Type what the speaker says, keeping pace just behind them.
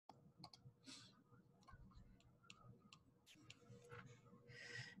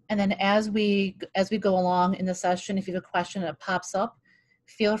And then as we go along in the session, if you have a question that pops up,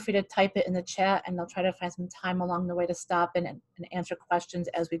 feel free to type it in the chat, and I'll try to find some time along the way to stop and answer questions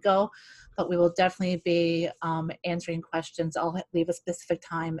as we go. But we will definitely be answering questions. I'll leave a specific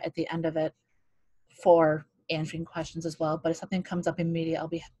time at the end of it for answering questions as well. But if something comes up immediately, I'll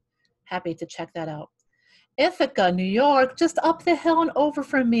be happy to check that out. Ithaca, New York, just up the hill and over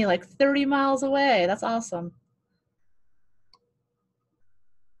from me, like 30 miles away. That's awesome.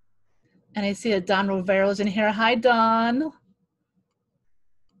 And I see that Don Rovero's in here. Hi, Don.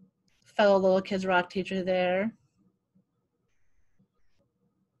 Fellow Little Kids Rock teacher there.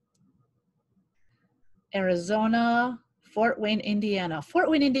 Arizona, Fort Wayne, Indiana. Fort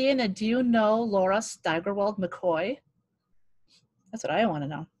Wayne, Indiana, do you know Laura Steigerwald McCoy? That's what I want to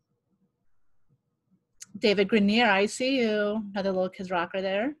know. David Grenier, I see you. Another Little Kids Rocker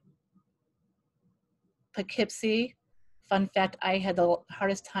there. Poughkeepsie. Fun fact, I had the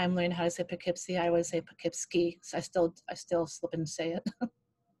hardest time learning how to say Poughkeepsie. I always say Poughkeepsie, so I still slip and say it.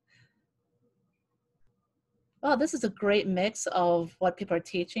 Well, this is a great mix of what people are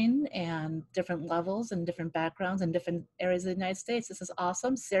teaching and different levels and different backgrounds and different areas of the United States. This is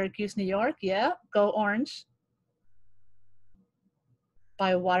awesome. Syracuse, New York. Yeah, go Orange.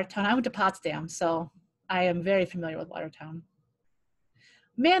 By Watertown. I went to Potsdam, so I am very familiar with Watertown.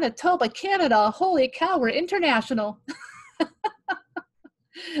 Manitoba, Canada. Holy cow, we're international.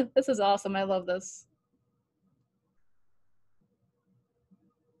 This is awesome. I love this.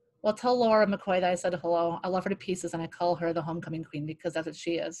 Well, tell Laura McCoy that I said hello. I love her to pieces, and I call her the homecoming queen because that's what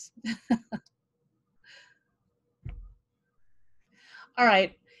she is. All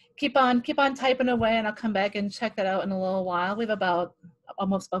right, keep on typing away, and I'll come back and check that out in a little while. We have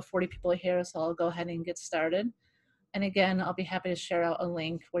almost about 40 people here, so I'll go ahead and get started. And again, I'll be happy to share out a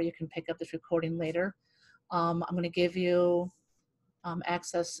link where you can pick up this recording later. I'm going to give you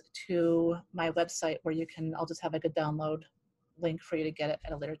access to my website where you can, I'll just have like a download link for you to get it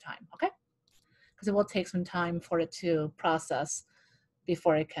at a later time, okay? Because it will take some time for it to process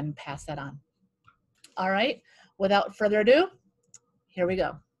before I can pass that on. All right, without further ado, here we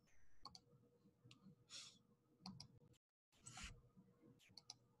go.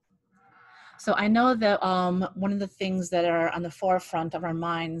 So I know that one of the things that are on the forefront of our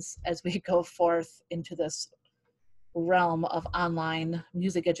minds as we go forth into this realm of online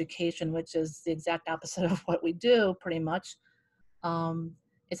music education, which is the exact opposite of what we do pretty much,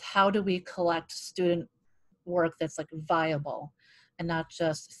 is how do we collect student work that's like viable and not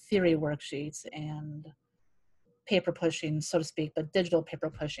just theory worksheets and paper pushing, so to speak, but digital paper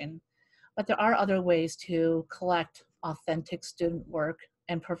pushing. But there are other ways to collect authentic student work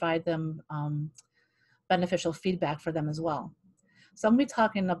and provide them beneficial feedback for them as well. So I'm going to be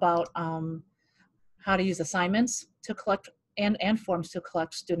talking about how to use assignments to collect and forms to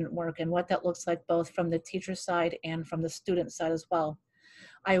collect student work and what that looks like both from the teacher side and from the student side as well.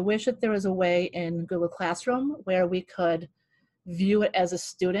 I wish that there was a way in Google Classroom where we could view it as a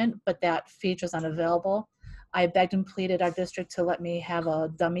student, but that feature is unavailable. I begged and pleaded our district to let me have a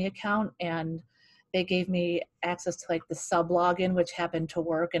dummy account, and they gave me access to like the sub login, which happened to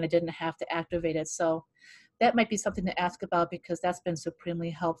work, and I didn't have to activate it. So that might be something to ask about because that's been supremely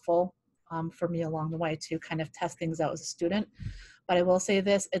helpful for me along the way to kind of test things out as a student. But I will say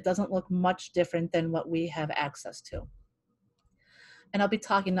this, it doesn't look much different than what we have access to. And I'll be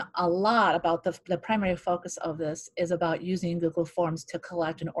talking a lot about the primary focus of this is about using Google Forms to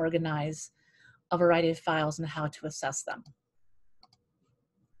collect and organize a variety of files and how to assess them.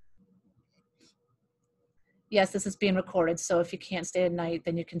 Yes, this is being recorded, so if you can't stay at night,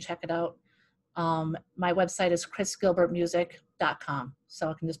 then you can check it out. My website is chrisgilbertmusic.com, so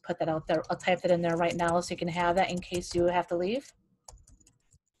I can just put that out there. I'll type that in there right now so you can have that in case you have to leave.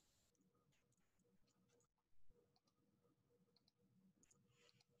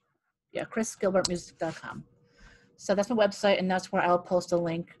 Yeah, chrisgilbertmusic.com. So that's my website, and that's where I'll post a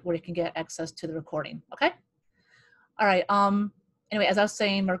link where you can get access to the recording, okay? All right, anyway, as I was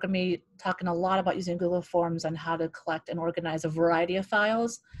saying, we're gonna be talking a lot about using Google Forms on how to collect and organize a variety of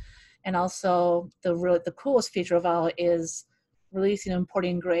files. And also the coolest feature of all is releasing and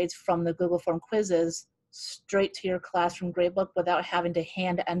importing grades from the Google Form quizzes straight to your classroom gradebook without having to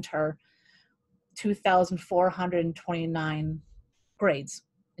hand enter 2,429 grades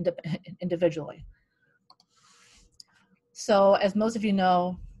individually. So as most of you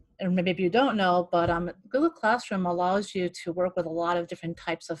know, or maybe you don't know, but Google Classroom allows you to work with a lot of different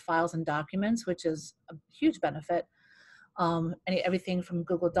types of files and documents, which is a huge benefit. Everything from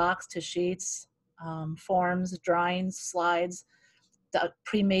Google Docs to Sheets, forms, drawings, slides,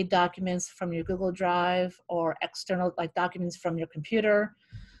 pre-made documents from your Google Drive or external like documents from your computer,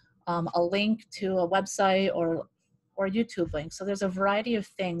 a link to a website or a YouTube link. So there's a variety of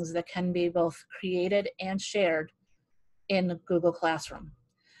things that can be both created and shared in Google Classroom.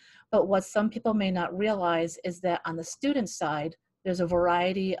 But what some people may not realize is that on the student side, there's a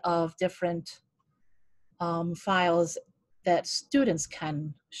variety of different files that students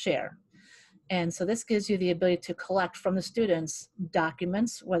can share. And so this gives you the ability to collect from the students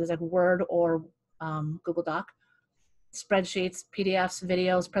documents, whether it's like Word or Google Doc, spreadsheets, PDFs,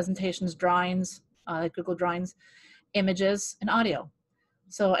 videos, presentations, drawings, like Google Drawings, images, and audio.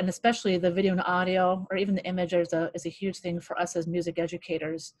 So, and especially the video and audio, or even the image is a huge thing for us as music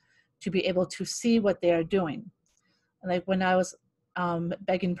educators to be able to see what they are doing. Like when I was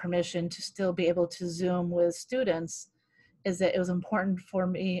begging permission to still be able to Zoom with students, is that it was important for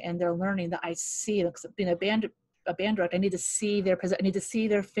me and their learning that I see, because being a band director, I need to see their I need to see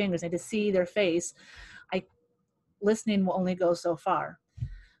their fingers, I need to see their face. Listening will only go so far.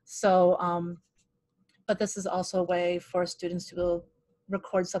 So, but this is also a way for students to go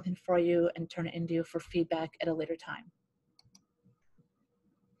record something for you and turn it into you for feedback at a later time.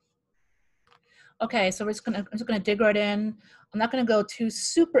 Okay, so I'm just gonna dig right in. I'm not gonna go too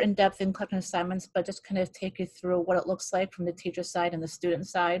super in depth in collecting assignments, but just kind of take you through what it looks like from the teacher side and the student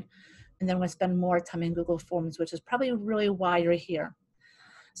side. And then we're gonna spend more time in Google Forms, which is probably really why you're here.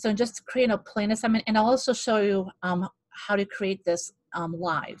 So just creating a plain assignment, and I'll also show you how to create this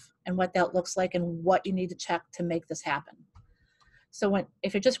live and what that looks like and what you need to check to make this happen. So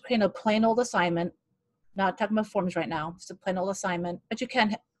if you're just creating a plain old assignment, not talking about forms right now, just a plain old assignment, but you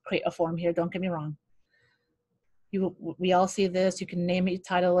can create a form here, don't get me wrong. We all see this, you can name it,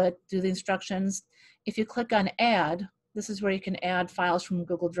 title it, do the instructions. If you click on add, this is where you can add files from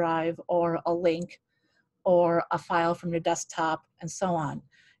Google Drive or a link or a file from your desktop and so on.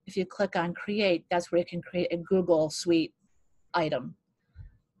 If you click on create, that's where you can create a Google Suite item.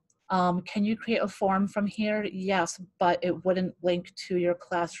 Can you create a form from here? Yes, but it wouldn't link to your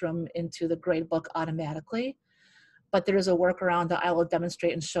classroom into the gradebook automatically. But there is a workaround that I will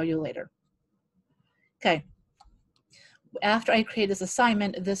demonstrate and show you later. Okay. After I create this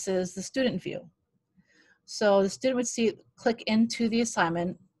assignment, this is the student view. So the student would click into the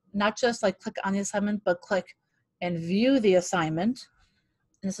assignment, not just like click on the assignment, but click and view the assignment.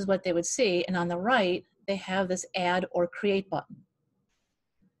 And this is what they would see. And on the right, they have this add or create button.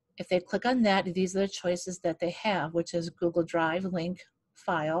 If they click on that, these are the choices that they have, which is Google Drive, link,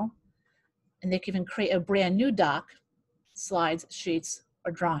 file, and they can even create a brand new doc, slides, sheets,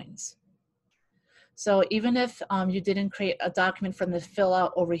 or drawings. So even if you didn't create a document from the fill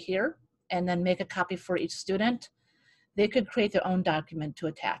out over here and then make a copy for each student, they could create their own document to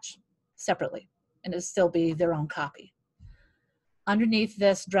attach separately, and it'd still be their own copy. Underneath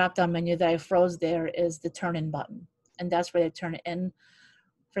this drop-down menu that I froze there is the turn in button, and that's where they turn it in.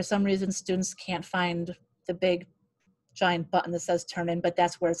 For some reason, students can't find the big giant button that says turn in, but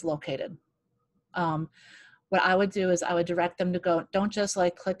that's where it's located. What I would do is I would direct them to go, don't just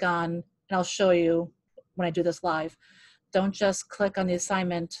like click on, and I'll show you when I do this live, don't just click on the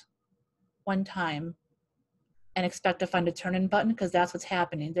assignment one time and expect to find a turn in button, because that's what's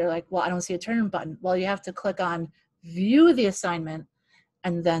happening. They're like, well, I don't see a turn in button. Well, you have to click on view the assignment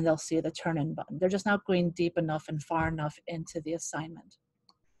and then they'll see the turn in button. They're just not going deep enough and far enough into the assignment.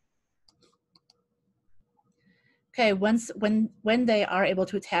 Okay, when they are able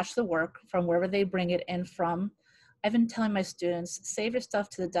to attach the work from wherever they bring it in from, I've been telling my students, save your stuff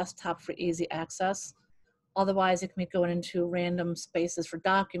to the desktop for easy access. Otherwise, it can be going into random spaces for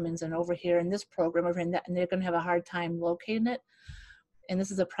documents and over here in this program, over in that, and they're gonna have a hard time locating it. And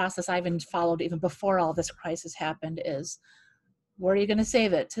this is a process I've been followed even before all this crisis happened, is where are you gonna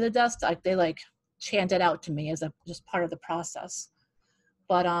save it? To the desktop. They like chant it out to me as just part of the process.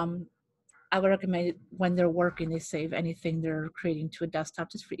 But I would recommend when they're working, they save anything they're creating to a desktop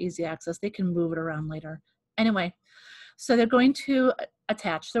just for easy access. They can move it around later. Anyway, so they're going to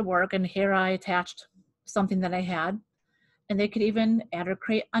attach their work, and here I attached something that I had, and they could even add or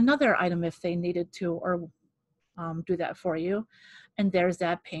create another item if they needed to, or do that for you. And there's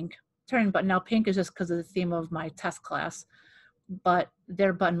that pink turn button. Now pink is just because of the theme of my test class, but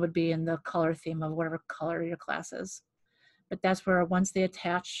their button would be in the color theme of whatever color your class is. But that's where once they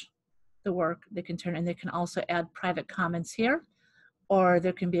attach the work, they can turn, and they can also add private comments here, or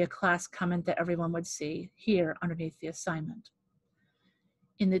there can be a class comment that everyone would see here underneath the assignment.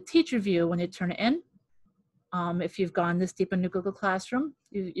 In the teacher view, when you turn it in, if you've gone this deep into Google Classroom,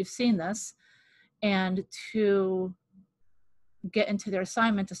 you've seen this, and to get into their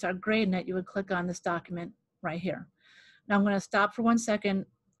assignment to start grading it, you would click on this document right here. Now I'm going to stop for 1 second.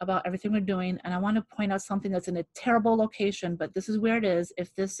 about everything we're doing, and I want to point out something that's in a terrible location, but this is where it is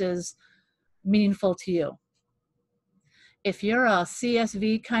if this is meaningful to you. If you're a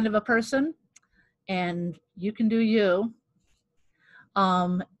CSV kind of a person, and you can do you,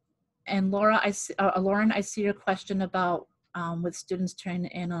 and Lauren, I see your question about with students turning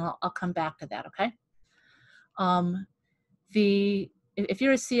in, and I'll come back to that, okay? If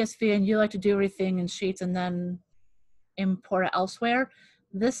you're a CSV and you like to do everything in Sheets and then import it elsewhere,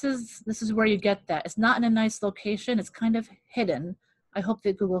 this is where you get that. It's not in a nice location. It's kind of hidden. I hope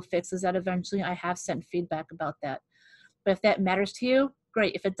that Google fixes that eventually. I have sent feedback about that. But if that matters to you,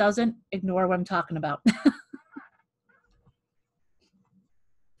 great. If it doesn't, ignore what I'm talking about.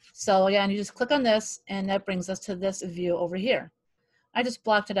 So again, you just click on this, and that brings us to this view over here. I just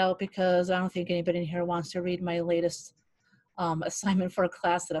blocked it out because I don't think anybody in here wants to read my latest assignment for a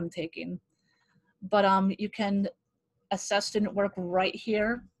class that I'm taking. But you can assess student work right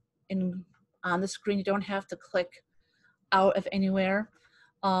here on the screen. You don't have to click out of anywhere.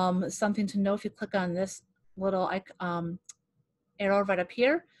 Something to know, if you click on this little arrow right up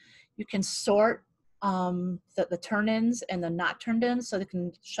here, you can sort the turn-ins and the not turned-ins, so they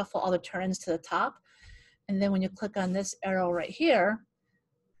can shuffle all the turn-ins to the top. And then when you click on this arrow right here,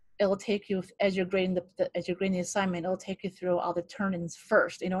 it'll take you, as you're grading the assignment, it'll take you through all the turn-ins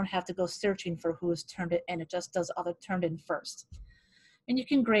first. You don't have to go searching for who's turned it in. It just does all the turned in first. And you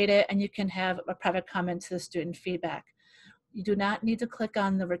can grade it, and you can have a private comment to the student feedback. You do not need to click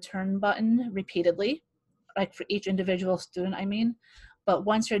on the return button repeatedly, like for each individual student, I mean. But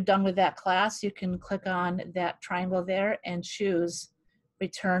once you're done with that class, you can click on that triangle there and choose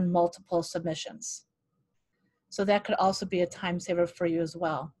return multiple submissions. So that could also be a time saver for you as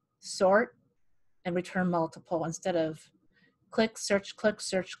well. Sort and return multiple instead of click, search, click,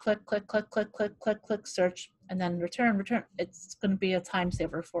 search, click, click, click, click, click, click, click, search, and then return. It's going to be a time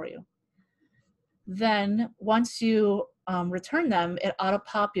saver for you. Then once you return them, it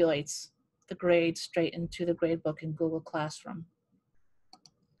auto-populates the grade straight into the gradebook in Google Classroom.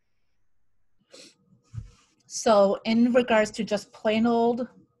 So in regards to just plain old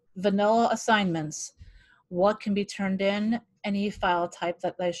vanilla assignments, what can be turned in? Any file type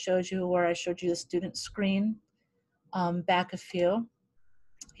that I showed you, where I showed you the student screen, back a few.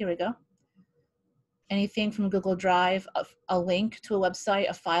 Here we go. Anything from Google Drive, a link to a website,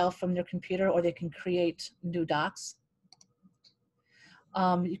 a file from their computer, or they can create new docs.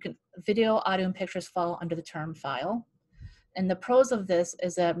 You can, video, audio, and pictures fall under the term file. And the pros of this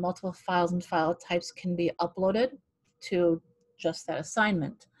is that multiple files and file types can be uploaded to just that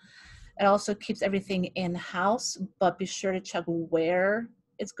assignment. It also keeps everything in-house, but be sure to check where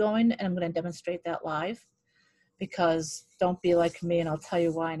it's going, and I'm going to demonstrate that live, because don't be like me, and I'll tell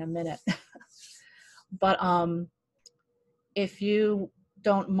you why in a minute. But if you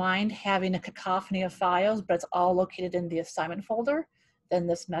don't mind having a cacophony of files, but it's all located in the assignment folder, then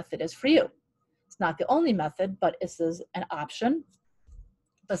this method is for you. It's not the only method, but this is an option.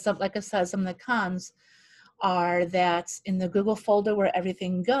 But like I said, some of the cons are that in the Google folder where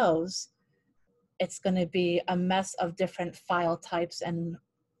everything goes, it's going to be a mess of different file types and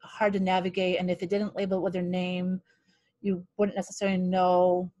hard to navigate. And if they didn't label it with their name, you wouldn't necessarily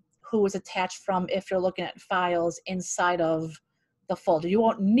know who was attached from if you're looking at files inside of the folder. You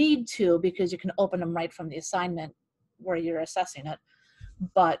won't need to, because you can open them right from the assignment where you're assessing it.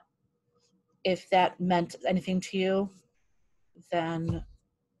 But if that meant anything to you, then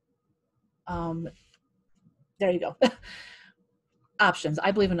there you go. Options.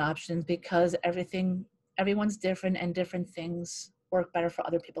 I believe in options, because everyone's different, and different things work better for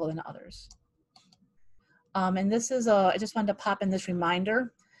other people than others. And this is I just wanted to pop in this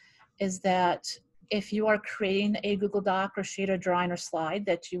reminder, is that if you are creating a Google Doc or sheet or drawing or slide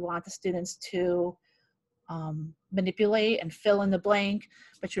that you want the students to manipulate and fill in the blank,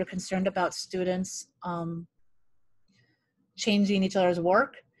 but you're concerned about students changing each other's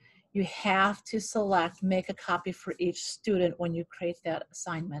work, you have to select make a copy for each student when you create that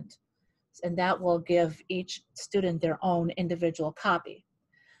assignment. And that will give each student their own individual copy.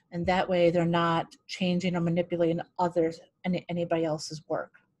 And that way they're not changing or manipulating anybody else's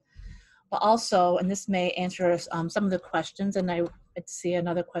work. But also, and this may answer some of the questions, and I see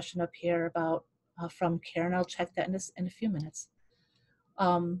another question up here about from Karen. I'll check that in a few minutes.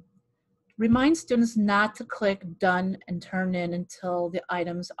 Remind students not to click done and turn in until the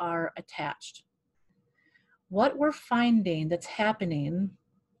items are attached. What we're finding that's happening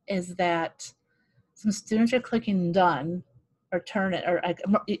is that some students are clicking done or turn it, or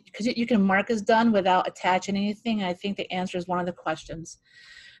because you can mark as done without attaching anything. I think the answer is one of the questions.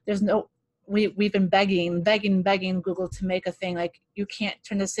 There's no, we've been begging Google to make a thing like, you can't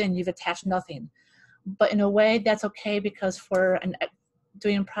turn this in, you've attached nothing. But in a way, that's okay, because for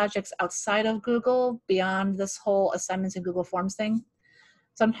doing projects outside of Google, beyond this whole assignments in Google Forms thing,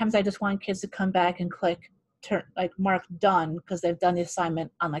 sometimes I just want kids to come back and click, like mark done, because they've done the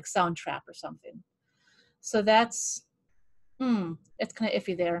assignment on like Soundtrap or something. So that's, it's kind of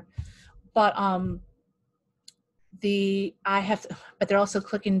iffy there. But but they're also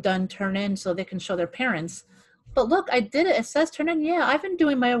clicking done, turn in, so they can show their parents. But look, I did it. It says turn in. Yeah, I've been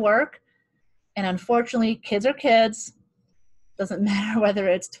doing my work. And unfortunately, kids are kids. Doesn't matter whether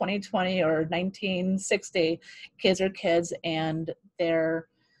it's 2020 or 1960, kids are kids, and they're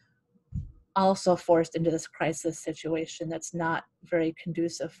also forced into this crisis situation that's not very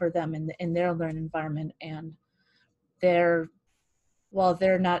conducive for them in their learning environment. And they're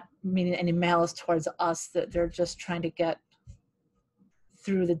not meaning any malice towards us, that they're just trying to get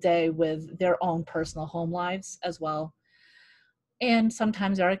through the day with their own personal home lives as well. And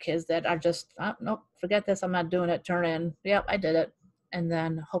sometimes there are kids that are just, oh, nope, forget this, I'm not doing it, turn in, yep, I did it, and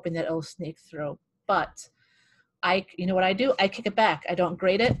then hoping that it'll sneak through. But you know what I do? I kick it back. I don't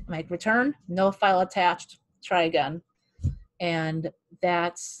grade it, like return, no file attached, try again. And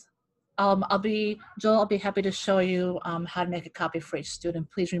that's, I'll be happy to show you how to make a copy for each student.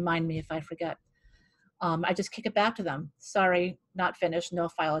 Please remind me if I forget. I just kick it back to them. Sorry, not finished, no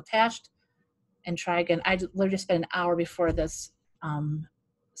file attached, and try again. I literally spent an hour before this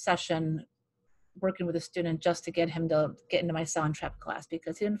session working with a student just to get him to get into my Soundtrap class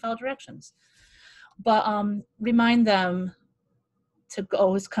because he didn't follow directions. But remind them to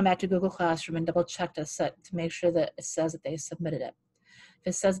always come back to Google Classroom and double check to make sure that it says that they submitted it. If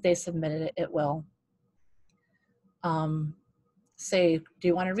it says they submitted it, it will say, do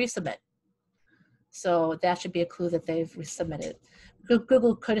you want to resubmit? So that should be a clue that they've resubmitted.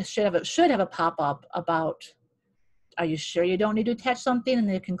 Google should have a pop-up about, are you sure you don't need to attach something? And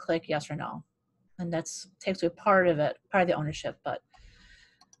they can click yes or no. And that takes away part of the ownership. But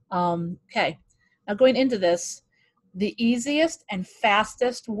okay, now going into this, the easiest and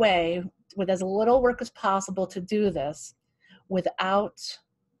fastest way with as little work as possible to do this without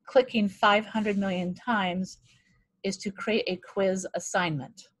clicking 500 million times is to create a quiz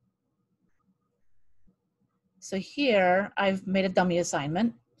assignment. So here I've made a dummy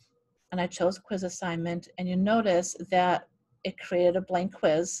assignment and I chose quiz assignment, and you notice that it created a blank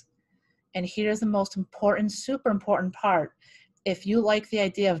quiz. And here's the most important, super important part. If you like the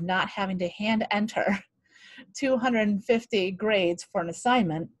idea of not having to hand enter 250 grades for an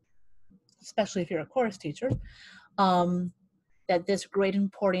assignment, especially if you're a course teacher, that this grade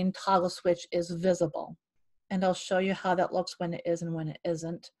importing toggle switch is visible. And I'll show you how that looks when it is and when it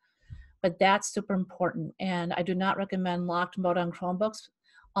isn't. But that's super important. And I do not recommend locked mode on Chromebooks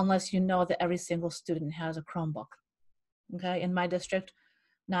unless you know that every single student has a Chromebook. Okay, in my district,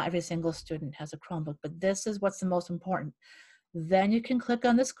 not every single student has a Chromebook, but this is what's the most important. Then you can click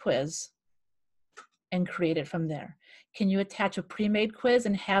on this quiz and create it from there. Can you attach a pre-made quiz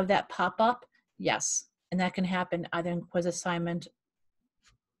and have that pop up? Yes, and that can happen either in quiz assignment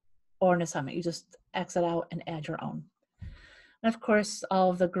or an assignment. You just exit out and add your own. And of course, all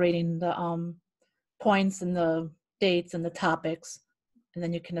of the grading, the points and the dates and the topics, and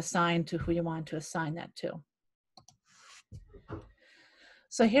then you can assign to who you want to assign that to.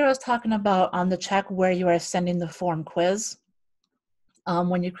 So here I was talking about on the check where you are sending the form quiz.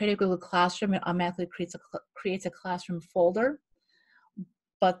 When you create a Google Classroom, it automatically creates a classroom folder.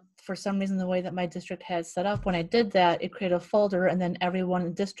 But for some reason, the way that my district had set up, when I did that, it created a folder, and then everyone in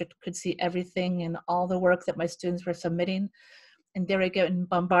the district could see everything and all the work that my students were submitting. And they were getting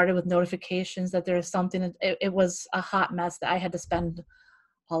bombarded with notifications that there is something. It was a hot mess that I had to spend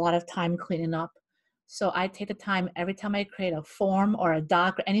a lot of time cleaning up. So I take the time every time I create a form or a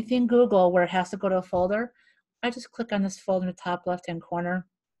doc or anything Google where it has to go to a folder, I just click on this folder in the top left-hand corner,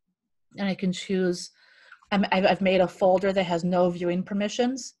 and I can choose. I've made a folder that has no viewing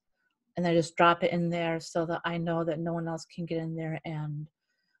permissions, and I just drop it in there so that I know that no one else can get in there and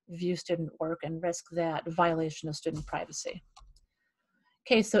view student work and risk that violation of student privacy.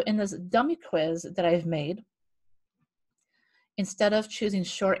 Okay, so in this dummy quiz that I've made, instead of choosing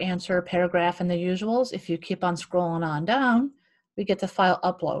short answer, paragraph, and the usuals, if you keep on scrolling on down, we get to file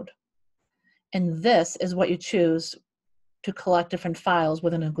upload. And this is what you choose to collect different files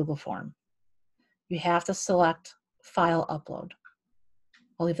within a Google form. You have to select file upload.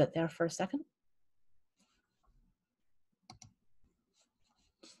 I'll leave that there for a second.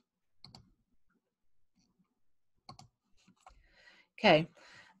 Okay,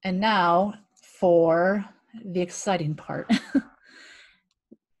 and now for the exciting part.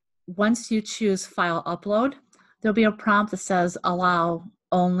 once you choose file upload, there'll be a prompt that says allow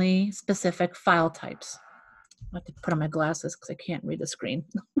only specific file types. I have to put on my glasses because I can't read the screen.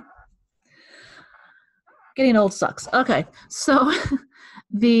 Getting old sucks. Okay, so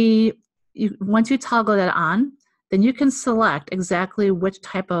once you toggle that on, then you can select exactly which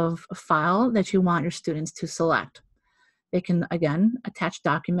type of file that you want your students to select. They can, again, attach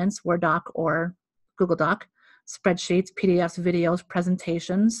documents, Word doc or Google Doc, spreadsheets, PDFs, videos,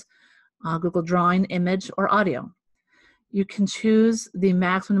 presentations, Google Drawing, image, or audio. You can choose the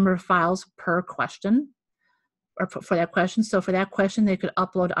maximum number of files per question, or for that question. So for that question, they could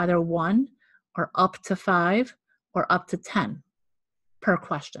upload either 1 or up to 5 or up to 10 per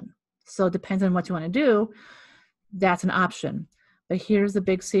question. So it depends on what you want to do. That's an option. But here's the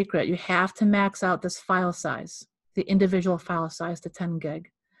big secret. You have to max out this file size, the individual file size, to 10 gig.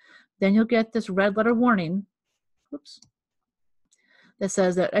 Then you'll get this red letter warning, oops, that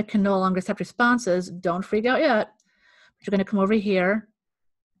says that it can no longer accept responses. Don't freak out yet. But you're going to come over here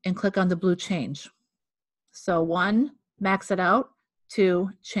and click on the blue change. So 1, max it out. 2,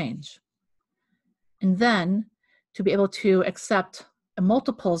 change. And then to be able to accept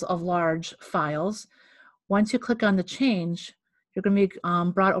multiples of large files, once you click on the change, you're going to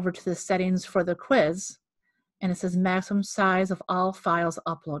be brought over to the settings for the quiz, and it says maximum size of all files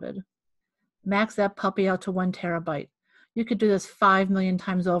uploaded. Max that puppy out to 1 terabyte. You could do this 5 million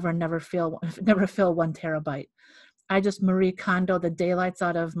times over and never fill 1 terabyte. I just Marie Kondo the daylights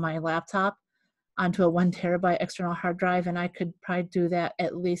out of my laptop onto a 1 terabyte external hard drive, and I could probably do that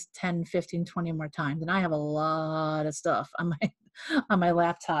at least 10, 15, 20 more times. And I have a lot of stuff on my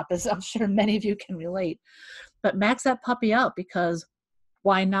laptop, as I'm sure many of you can relate. But max that puppy out, because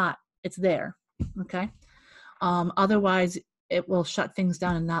why not? It's there, okay? Otherwise, it will shut things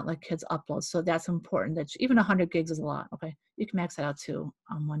down and not let kids upload. So that's important. That even 100 gigs is a lot, okay? You can max that out to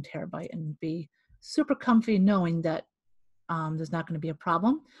 1 terabyte and be super comfy knowing that there's not going to be a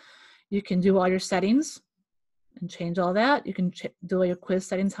problem. You can do all your settings and change all that. You can do all your quiz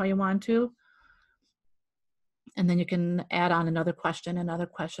settings how you want to. And then you can add on another question, another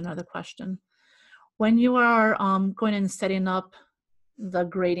question, another question. When you are going and setting up the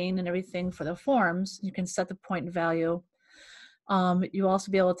grading and everything for the forms, you can set the point value. You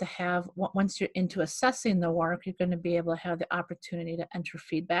also be able to have, once you're into assessing the work, you're going to be able to have the opportunity to enter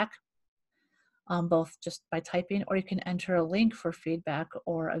feedback, both just by typing, or you can enter a link for feedback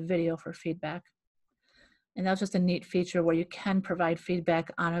or a video for feedback. And that's just a neat feature where you can provide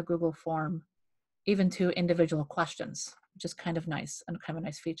feedback on a Google form, even to individual questions, which is kind of nice and kind of a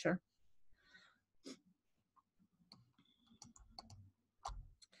nice feature.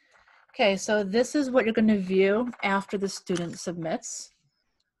 Okay, so this is what you're going to view after the student submits.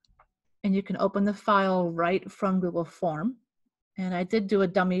 And you can open the file right from Google Form. And I did do a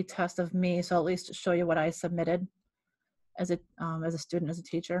dummy test of me, so at least to show you what I submitted as a student, as a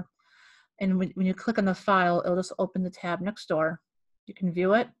teacher. And when you click on the file, it'll just open the tab next door. You can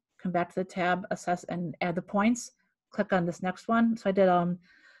view it, come back to the tab, assess and add the points, click on this next one. So I did,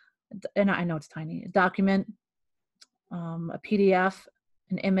 and I know it's tiny, a document, a PDF,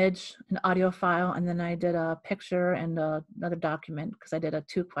 an image, an audio file, and then I did a picture and another document because I did a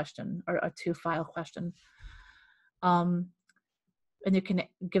 2-question or a 2-file question. And you can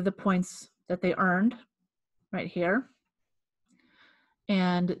give the points that they earned right here.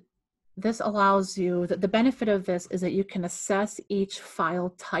 And this allows you, the benefit of this is that you can assess each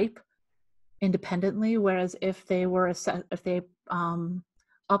file type independently, whereas if they were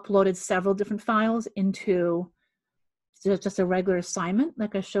uploaded several different files into just a regular assignment,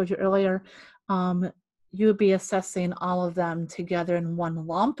 like I showed you earlier, you would be assessing all of them together in one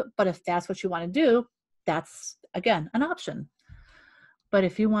lump. But if that's what you want to do, that's, again, an option. But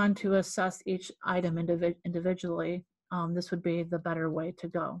if you want to assess each item individually, this would be the better way to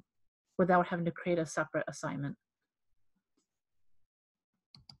go without having to create a separate assignment.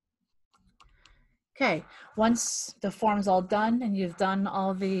 Okay, once the form's all done and you've done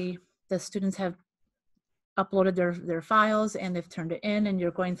all the students have uploaded their files and they've turned it in and you're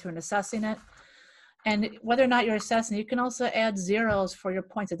going through and assessing it. And whether or not you're assessing, you can also add zeros for your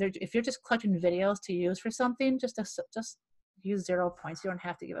points. If you're just collecting videos to use for something, just use 0 points. You don't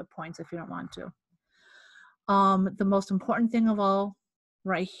have to give it points if you don't want to. The most important thing of all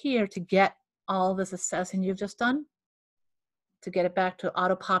right here to get all this assessing you've just done, to get it back to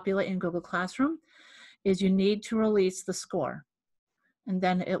auto-populate in Google Classroom, is you need to release the score. And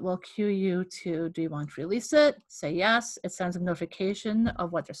then it will cue you to, do you want to release it? Say yes. It sends a notification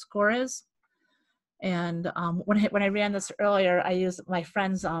of what their score is. And when I ran this earlier, I used my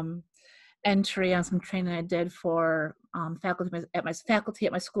friend's entry on some training I did for faculty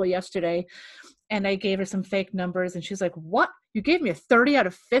at my school yesterday, and I gave her some fake numbers, and she's like, "What? You gave me a 30 out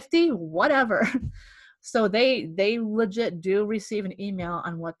of 50? Whatever." So they legit do receive an email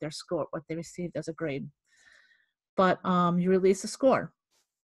on what they received as a grade. But you release a score.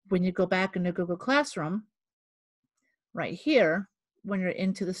 When you go back into Google Classroom, right here, when you're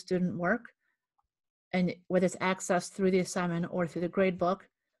into the student work, and whether it's accessed through the assignment or through the grade book,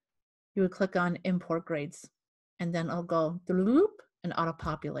 you would click on import grades, and then it'll go loop and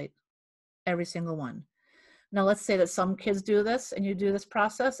auto-populate every single one. Now let's say that some kids do this and you do this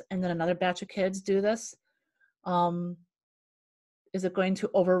process, and then another batch of kids do this. Is it going to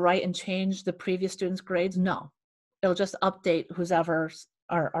overwrite and change the previous student's grades? No. It'll just update whoever's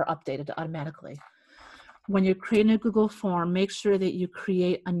are updated automatically. When you're creating a Google form, make sure that you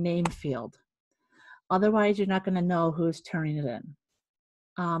create a name field. Otherwise, you're not going to know who's turning it in.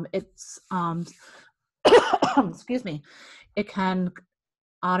 Excuse me, it can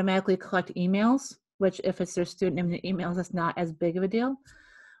automatically collect emails, which if it's their student name and emails, it's not as big of a deal.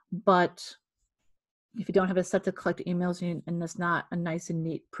 But if you don't have it set to collect emails and it's not a nice and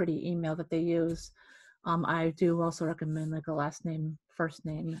neat, pretty email that they use, I do also recommend like a last name, first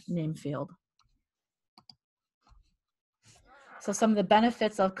name field. So some of the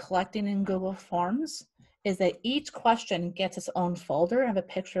benefits of collecting in Google Forms is that each question gets its own folder. I have a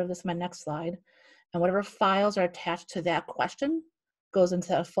picture of this in my next slide. And whatever files are attached to that question goes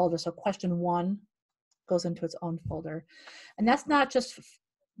into a folder. So question 1 goes into its own folder. And that's not just,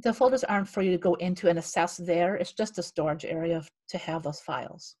 the folders aren't for you to go into and assess there. It's just a storage area to have those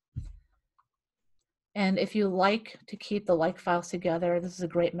files. And if you like to keep the like files together, this is a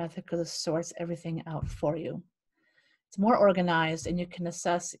great method because it sorts everything out for you. It's more organized and you can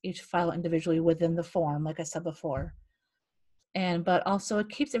assess each file individually within the form, like I said before. But also it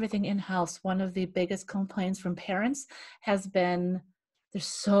keeps everything in-house. One of the biggest complaints from parents has been, there's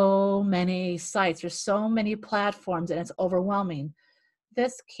so many sites, there's so many platforms, and it's overwhelming.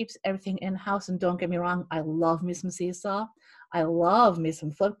 This keeps everything in-house, and don't get me wrong, I love me some Seesaw. I love me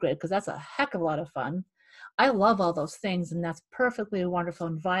some Flipgrid because that's a heck of a lot of fun. I love all those things, and that's perfectly wonderful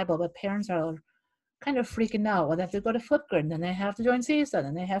and viable, but parents are kind of freaking out. Well, they have to go to Flipgrid, and then they have to join Seesaw, and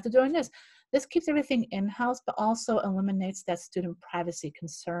then they have to join this. This keeps everything in-house, but also eliminates that student privacy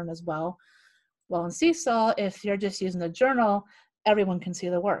concern as well. Well, in Seesaw, if you're just using the journal, everyone can see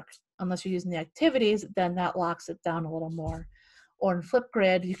the work. Unless you're using the activities, then that locks it down a little more. Or in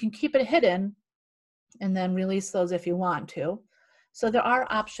Flipgrid, you can keep it hidden and then release those if you want to. So there are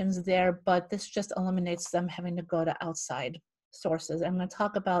options there, but this just eliminates them having to go to outside sources. I'm going to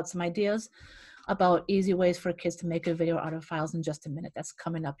talk about some ideas about easy ways for kids to make a video out of files in just a minute. That's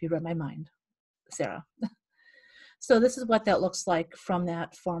coming up. You read my mind, Sarah. So this is what that looks like from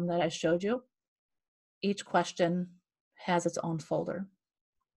that form that I showed you. Each question has its own folder.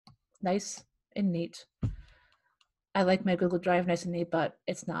 Nice and neat. I like my Google Drive nice and neat, but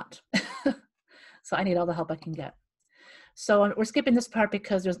it's not. So I need all the help I can get. So we're skipping this part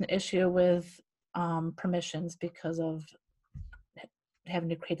because there's an issue with permissions because of having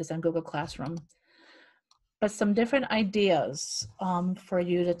to create this on Google Classroom. But some different ideas for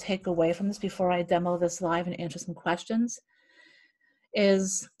you to take away from this before I demo this live and answer some questions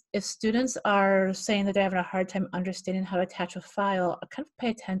is, if students are saying that they're having a hard time understanding how to attach a file, kind of pay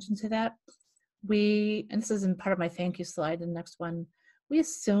attention to that. And this is in part of my thank you slide, the next one, we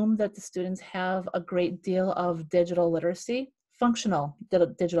assume that the students have a great deal of digital literacy, functional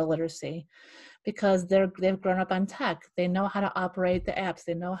digital literacy, because they've grown up on tech. They know how to operate the apps.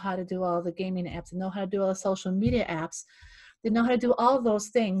 They know how to do all the gaming apps. They know how to do all the social media apps. They know how to do all of those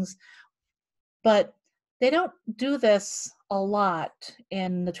things, but they don't do this a lot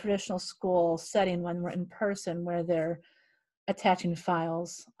in the traditional school setting when we're in person, where they're attaching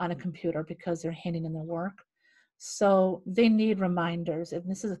files on a computer because they're handing in their work. So they need reminders, and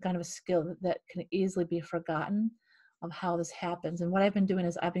this is kind of a skill that can easily be forgotten of how this happens. And what I've been doing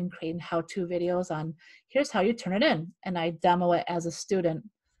is I've been creating how-to videos on, here's how you turn it in, and I demo it as a student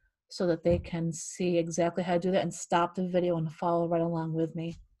so that they can see exactly how to do that and stop the video and follow right along with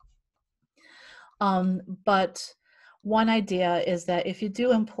me. But one idea is that if you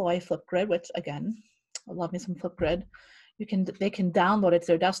do employ Flipgrid, which again, I love me some Flipgrid, they can download it to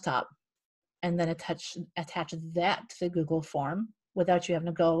their desktop and then attach that to the Google form without you having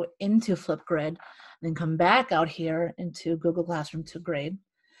to go into Flipgrid and then come back out here into Google Classroom to grade.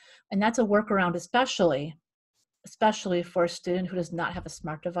 And that's a workaround, especially for a student who does not have a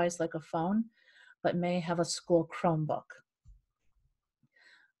smart device like a phone, but may have a school Chromebook.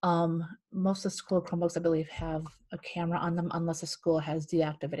 Most of the school Chromebooks, I believe, have a camera on them unless the school has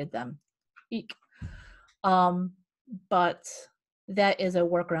deactivated them. Eek. but that is a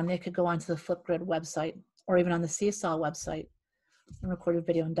workaround. They could go onto the Flipgrid website or even on the Seesaw website and record a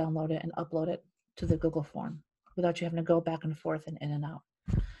video and download it and upload it to the Google form without you having to go back and forth and in and out.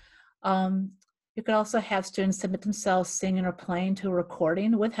 You could also have students submit themselves singing or playing to a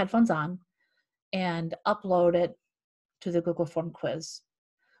recording with headphones on and upload it to the Google form quiz.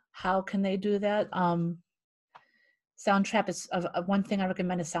 How can they do that? Soundtrap is one thing I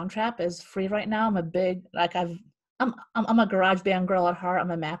recommend. Is Soundtrap is free right now. I'm a big I'm a garage band girl at heart.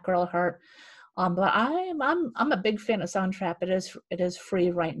 I'm a Mac girl at heart. But I'm a big fan of Soundtrap. It is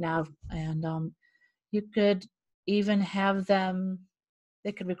free right now, and you could even have them.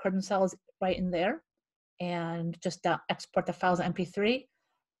 They could record themselves right in there, and just export the files as MP3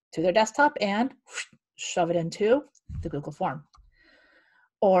 to their desktop and shove it into the Google form.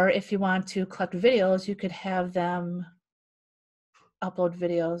 Or if you want to collect videos, you could have them upload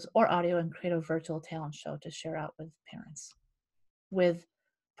videos or audio and create a virtual talent show to share out with parents with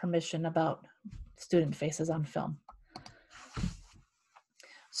permission about student faces on film.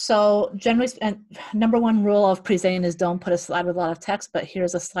 So generally, and number one rule of presenting is don't put a slide with a lot of text, but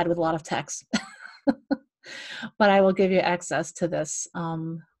here's a slide with a lot of text. But I will give you access to this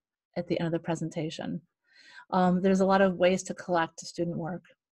at the end of the presentation. There's a lot of ways to collect student work.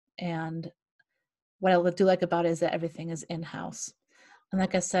 And what I do like about it is that everything is in-house. And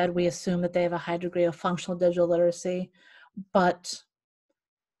like I said, we assume that they have a high degree of functional digital literacy, but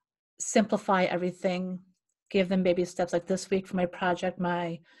simplify everything, give them baby steps. Like this week for my project,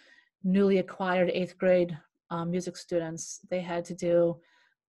 my newly acquired 8th grade music students, they had to do,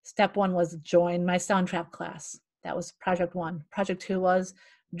 step 1 was join my Soundtrap class. That was project 1. Project 2 was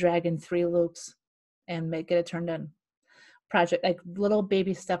drag in 3 loops and get it turned in. Project, like little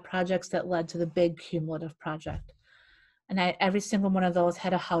baby step projects that led to the big cumulative project. And every single one of those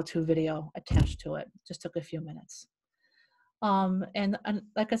had a how-to video attached to it. Just took a few minutes. And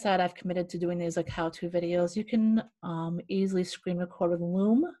like I said, I've committed to doing these like how-to videos. You can easily screen record with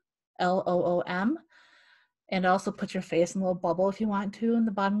Loom, L-O-O-M, and also put your face in a little bubble if you want to in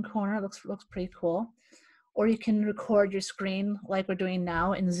the bottom corner. It looks pretty cool. Or you can record your screen like we're doing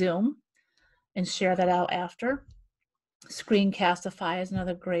now in Zoom and share that out after. Screencastify is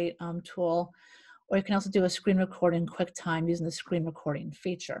another great tool. Or you can also do a screen record in QuickTime using the screen recording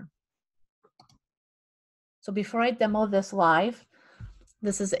feature. So before I demo this live,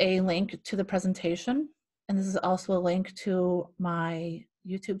 this is a link to the presentation. And this is also a link to my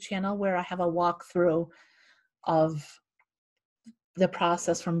YouTube channel where I have a walkthrough of the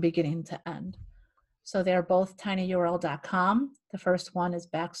process from beginning to end. So they're both tinyurl.com. The first one is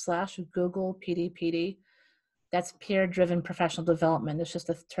 /Google PDPD. That's peer-driven professional development. It's just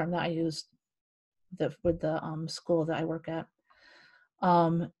a term that I use with the school that I work at.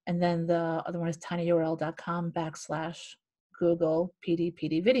 And then the other one is tinyurl.com /Google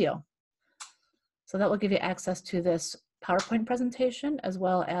PDPD video. So that will give you access to this PowerPoint presentation as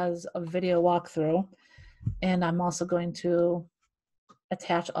well as a video walkthrough. And I'm also going to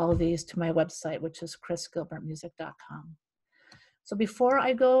attach all of these to my website, which is chrisgilbertmusic.com. So before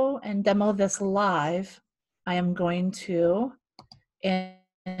I go and demo this live, I am going to answer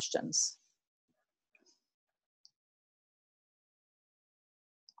questions.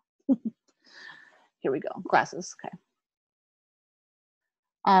 Here we go, glasses, okay.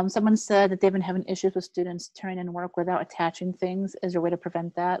 Someone said that they've been having issues with students turning in work without attaching things. Is there a way to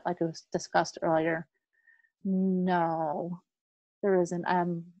prevent that, like it was discussed earlier? No, there isn't. I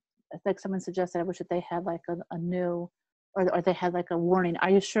think someone suggested, I wish that they had like a new, or they had like a warning. Are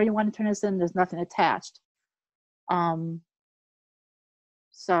you sure you want to turn this in? There's nothing attached.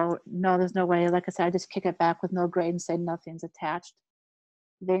 So no, there's no way. Like I said, I just kick it back with no grade and say nothing's attached.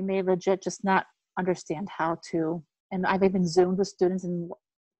 They may legit just not understand how to. And I've even Zoomed with students and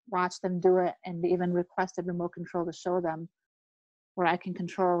watched them do it and even requested remote control to show them where I can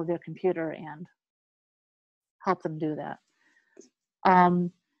control their computer and help them do that.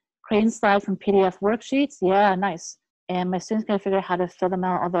 Creating slides from PDF worksheets. Yeah, nice. And my students can figure out how to fill them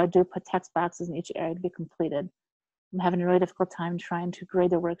out, although I do put text boxes in each area to be completed. I'm having a really difficult time trying to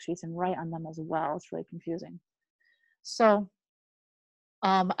grade their worksheets and write on them as well. It's really confusing. So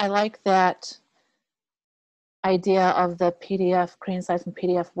I like that idea of the PDF, creating slides from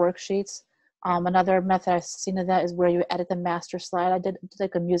PDF worksheets. Another method I've seen of that is where you edit the master slide. I did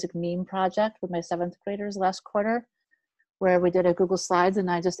like a music meme project with my 7th graders last quarter, where we did a Google Slides and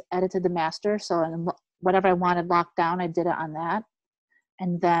I just edited the master. So whatever I wanted locked down, I did it on that.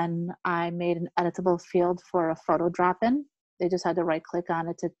 And then I made an editable field for a photo drop-in. They just had to right click on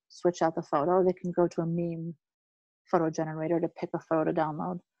it to switch out the photo. They can go to a meme photo generator to pick a photo to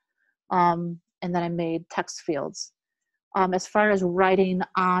download. And then I made text fields. As far as writing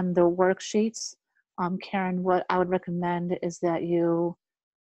on the worksheets, Karen, what I would recommend is that you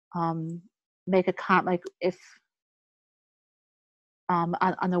make a comment, like if on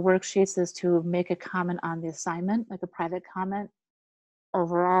the worksheets is to make a comment on the assignment, like a private comment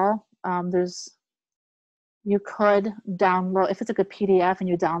overall. You could download, if it's like a PDF and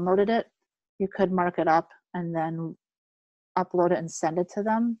you downloaded it, you could mark it up and then upload it and send it to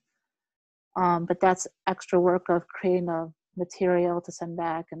them. But that's extra work of creating a material to send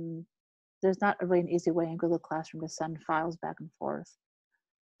back, and there's not really an easy way in Google Classroom to send files back and forth.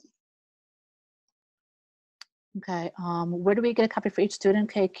 Okay, where do we get a copy for each student?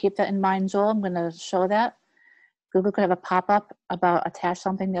 Okay, keep that in mind, Joel. I'm going to show that. Google could have a pop-up about attach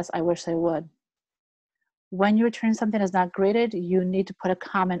something. Yes, I wish they would. When you return something that's not graded, you need to put a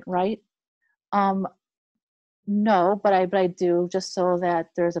comment, right? No, but I do, just so that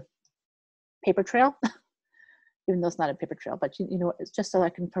there's a paper trail, even though it's not a paper trail, but you know, it's just so I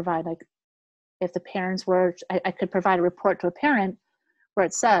can provide, like, if the parents were, I could provide a report to a parent where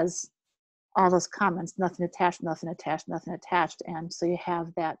it says all those comments, nothing attached, nothing attached, nothing attached. And so you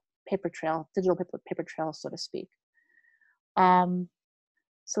have that paper trail, digital paper trail, so to speak.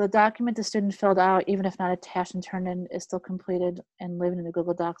 So the document the student filled out, even if not attached and turned in, is still completed and living in the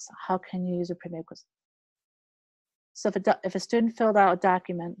Google Docs. How can you use a pre-made quiz? So if a student filled out a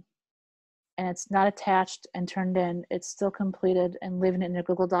document and it's not attached and turned in, it's still completed and living in their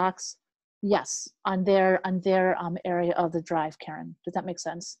Google Docs, yes, on their area of the drive, Karen. Does that make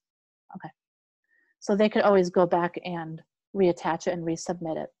sense? Okay. So they could always go back and reattach it and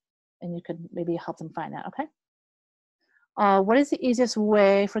resubmit it, and you could maybe help them find that, okay? What is the easiest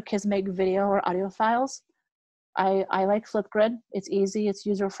way for kids to make video or audio files? I like Flipgrid. It's easy, it's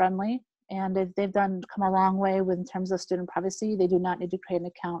user-friendly, and they've come a long way in terms of student privacy. They do not need to create an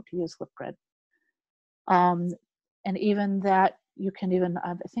account to use Flipgrid. And even that, you can even,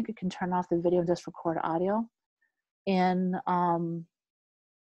 I think you can turn off the video and just record audio. In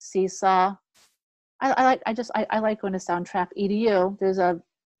Seesaw, I like going to Soundtrap Edu. There's a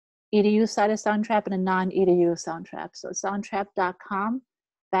Edu side of Soundtrap and a non-Edu Soundtrap. So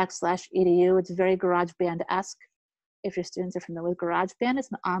soundtrap.com/edu. It's very GarageBand-esque. If your students are familiar with GarageBand,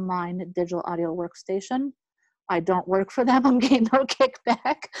 it's an online digital audio workstation. I don't work for them. I'm getting no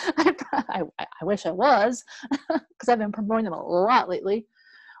kickback. I wish I was, because I've been promoting them a lot lately.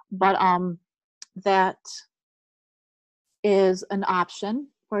 But that is an option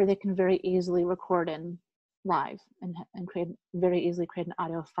where they can very easily record in live and very easily create an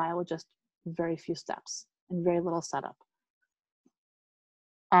audio file with just very few steps and very little setup.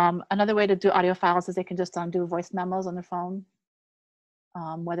 Another way to do audio files is they can just do voice memos on their phone.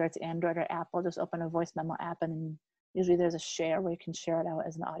 Whether it's Android or Apple, just open a voice memo app, and usually there's a share where you can share it out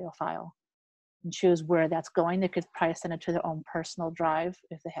as an audio file and choose where that's going. They could probably send it to their own personal drive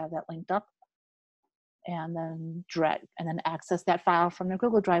if they have that linked up, and then access that file from their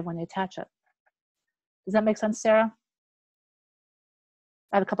Google Drive when they attach it. Does that make sense, Sarah?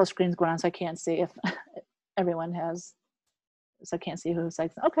 I have a couple of screens going on, so I can't see if everyone has, so I can't see who's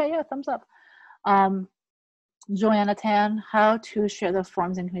like, okay, yeah, thumbs up. Joanna Tan, how to share the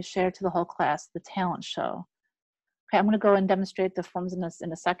forms and can we share to the whole class, the talent show. Okay, I'm gonna go and demonstrate the forms in a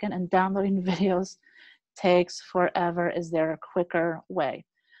second, and downloading videos takes forever. Is there a quicker way?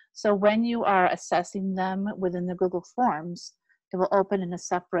 So when you are assessing them within the Google Forms, it will open in a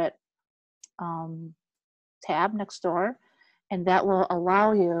separate tab next door, and that will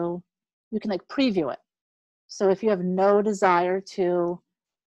allow you can like preview it. So if you have no desire to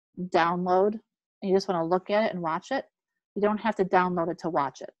download and you just want to look at it and watch it, you don't have to download it to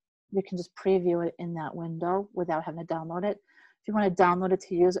watch it. You can just preview it in that window without having to download it. If you want to download it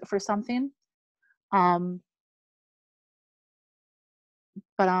to use it for something, if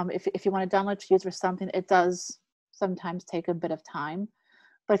you want to download to use for something, it does sometimes take a bit of time.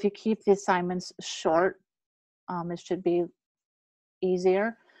 But if you keep the assignments short, it should be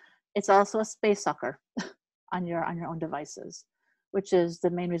easier. It's also a space sucker on your own devices, which is the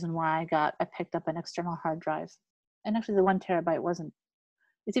main reason why I picked up an external hard drive. And actually the 1 terabyte wasn't,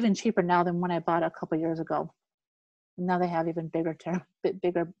 it's even cheaper now than when I bought it a couple years ago. And now they have even bigger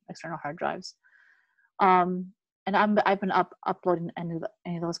external hard drives. And I've been uploading any of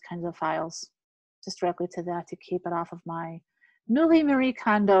those kinds of files just directly to that to keep it off of my newly Marie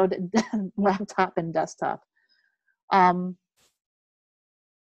Kondoed laptop and desktop.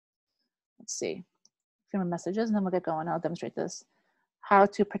 Let's see, a few more messages and then we'll get going. I'll demonstrate this. How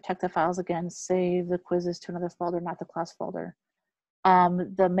to protect the files again, save the quizzes to another folder, not the class folder.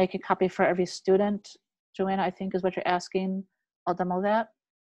 The make a copy for every student, Joanna, I think is what you're asking. I'll demo that.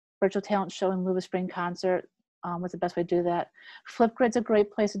 Virtual talent show in lieu of spring concert. What's the best way to do that? Flipgrid's a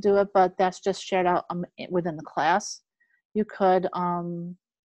great place to do it, but that's just shared out within the class. You could,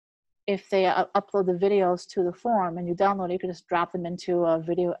 if they upload the videos to the form and you download it, you could just drop them into a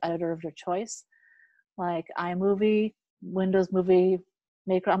video editor of your choice, like iMovie, Windows Movie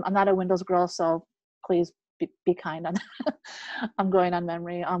Maker. I'm not a Windows girl, so please be kind on that. I'm going on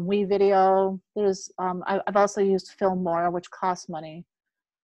memory. WeVideo. There's I've also used Filmora, which costs money,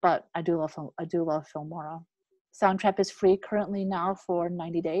 but I do love Filmora. Soundtrap is free currently now for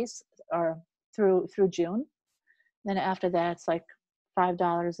 90 days or through June. Then after that, it's like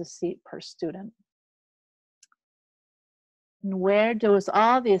 $5 a seat per student. And where does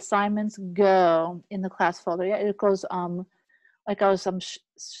all the assignments go in the class folder? Yeah, it goes, like I was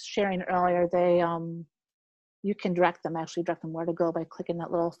sharing earlier, they, you can direct them where to go by clicking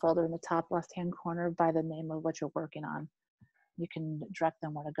that little folder in the top left-hand corner by the name of what you're working on. You can direct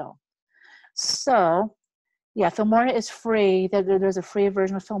them where to go. So, yeah, Filmora is free. There's a free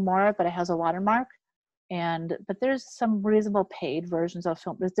version of Filmora, but it has a watermark. But there's some reasonable paid versions of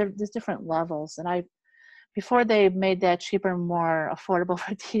Film. There's different levels, and before they made that cheaper and more affordable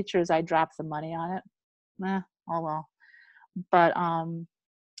for teachers, I dropped the money on it. Oh well. But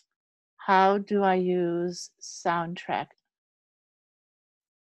how do I use Soundtrack?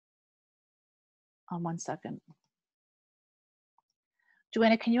 1 second.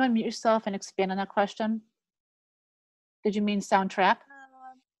 Joanna, can you unmute yourself and expand on that question? Did you mean Soundtrack?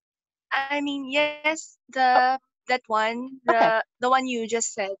 I mean, yes, that one, the one you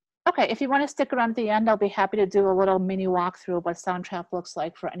just said. Okay, if you want to stick around at the end, I'll be happy to do a little mini walkthrough of what Soundtrack looks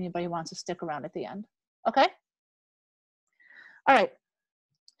like for anybody who wants to stick around at the end. Okay? All right.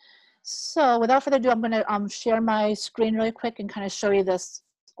 So without further ado, I'm going to share my screen really quick and kind of show you this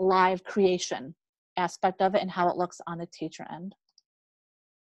live creation aspect of it and how it looks on the teacher end.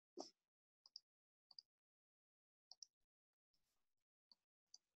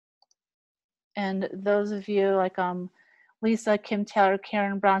 And those of you like Lisa, Kim, Taylor,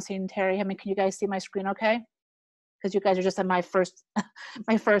 Karen, Bronstein, Terry, I mean, can you guys see my screen okay? Because you guys are just on my first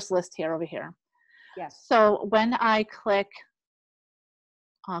list here over here. Yes. So when I click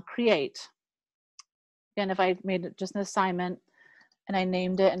create, again, if I made just an assignment and I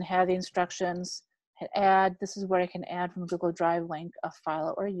named it and had the instructions, hit add, this is where I can add from Google Drive link a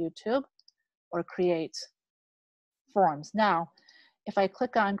file or YouTube, or create forms. Now, if I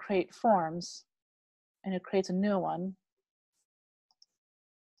click on create forms and it creates a new one,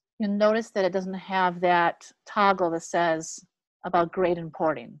 you'll notice that it doesn't have that toggle that says about grade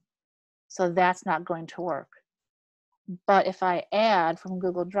importing. So that's not going to work. But if I add from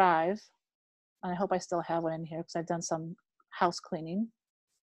Google Drive, and I hope I still have one in here because I've done some house cleaning.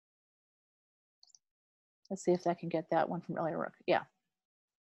 Let's see if I can get that one from earlier work. Yeah.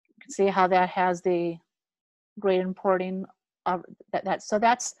 You can see how that has the grade importing. So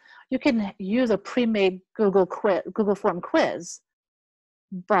that's, you can use a pre-made Google form quiz,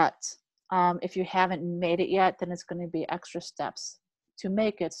 but if you haven't made it yet, then it's going to be extra steps to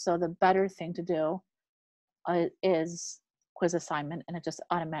make it. So the better thing to do is quiz assignment, and it just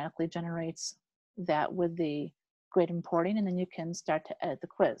automatically generates that with the grade importing, and then you can start to edit the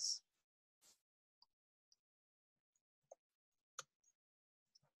quiz.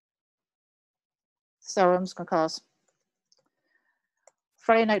 So I'm just going to call this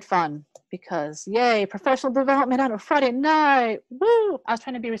Friday Night Fun, because yay, professional development on a Friday night. Woo! I was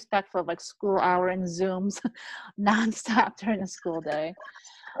trying to be respectful of like school hour and Zooms nonstop during the school day.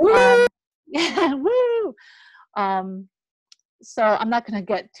 Yeah, woo! So I'm not going to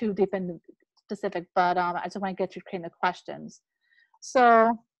get too deep into specific, but I just want to get you creating the questions.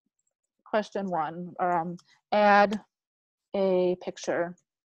 So question 1, add a picture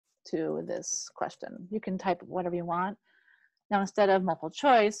to this question. You can type whatever you want. Now, instead of multiple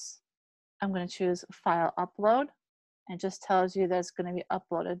choice, I'm going to choose file upload, and it just tells you that it's going to be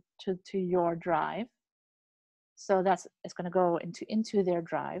uploaded to your drive. So it's going to go into their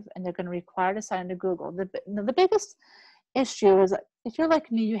drive, and they're going to require to sign into Google. The biggest issue is if you're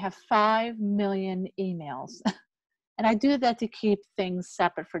like me, you have 5 million emails. And I do that to keep things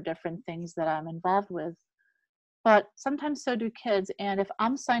separate for different things that I'm involved with. But sometimes so do kids. And if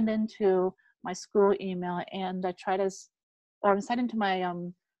I'm signed into my school email and I try to, or I'm signed into my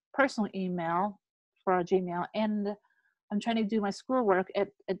personal email for a Gmail, and I'm trying to do my schoolwork,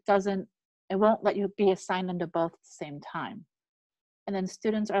 it won't let you be assigned into both at the same time. And then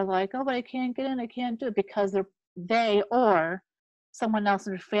students are like, oh, but I can't get in, I can't do it, because they or someone else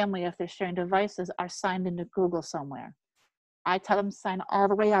in their family, if they're sharing devices, are signed into Google somewhere. I tell them sign all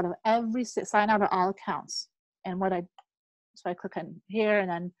the way out of sign out of all accounts. And so I click on here, and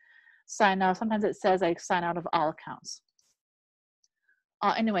then sign out. Sometimes it says I sign out of all accounts.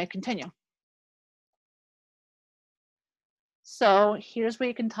 Anyway, continue. So here's where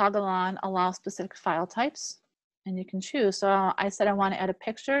you can toggle on allow specific file types, and you can choose. So I said I want to add a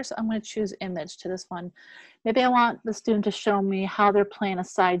picture, so I'm going to choose image to this one. Maybe I want the student to show me how they're playing a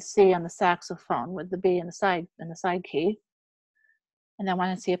side C on the saxophone with the B and the side key, and I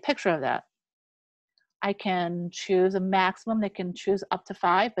want to see a picture of that. I can choose a maximum. They can choose up to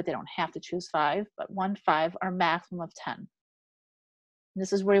 5, but they don't have to choose 5, but 1, 5, or maximum of 10.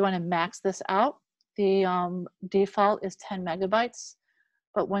 This is where you want to max this out. The default is 10 megabytes,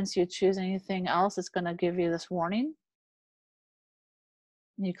 but once you choose anything else, it's going to give you this warning.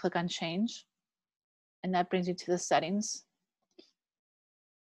 And you click on change, and that brings you to the settings.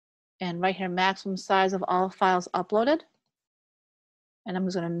 And right here, maximum size of all files uploaded. And I'm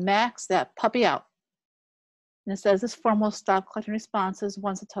just going to max that puppy out. And it says this form will stop collecting responses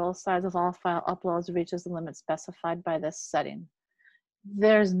once the total size of all file uploads reaches the limit specified by this setting.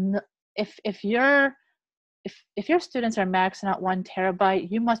 There's no, if your students are maxing out 1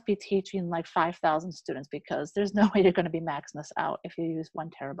 terabyte, you must be teaching like 5,000 students, because there's no way you're going to be maxing this out if you use 1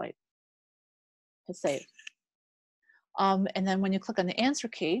 terabyte. Hit save. And then when you click on the answer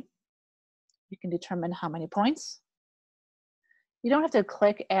key, you can determine how many points. You don't have to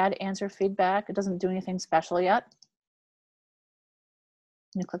click add answer feedback. It doesn't do anything special yet.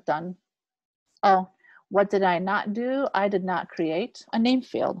 And you click done. Oh, what did I not do? I did not create a name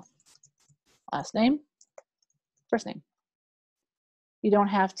field. Last name, first name. You don't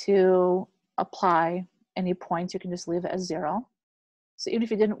have to apply any points. You can just leave it as 0. So even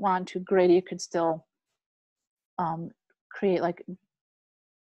if you didn't want to grade, you could still create like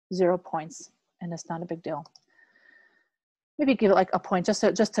 0 points, and it's not a big deal. Maybe give it like a point, just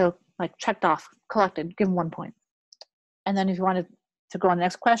to like checked off, collected, give them 1 point. And then if you wanted to go on the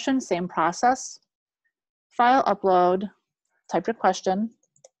next question, same process. File upload, type your question.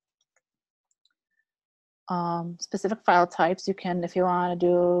 Specific file types, you can, if you want to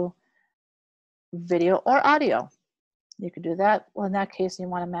do video or audio, you could do that. Well, in that case, you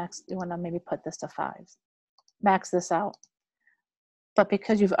want to maybe put this to 5. Max this out. But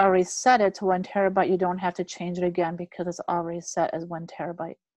because you've already set it to 1 terabyte, you don't have to change it again because it's already set as 1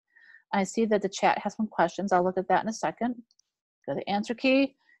 terabyte. I see that the chat has some questions. I'll look at that in a second. Go to the answer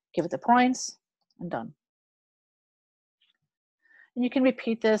key, give it the points, and done. And you can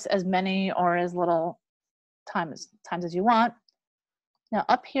repeat this as many or as little times as you want. Now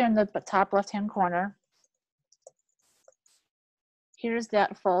up here in the top left-hand corner, here's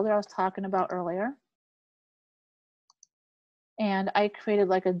that folder I was talking about earlier. And I created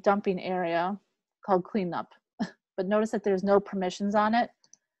like a dumping area called cleanup. But notice that there's no permissions on it.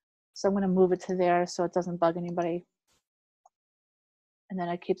 So I'm going to move it to there so it doesn't bug anybody. And then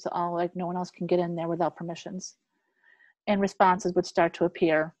it keeps it all like no one else can get in there without permissions. And responses would start to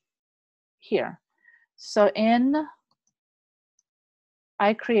appear here. So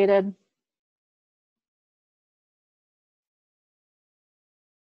I created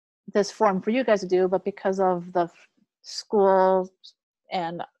this form for you guys to do, but because of the school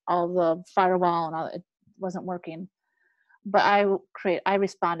and all the firewall and all, it wasn't working. But I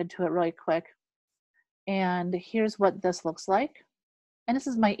responded to it really quick. And here's what this looks like. And this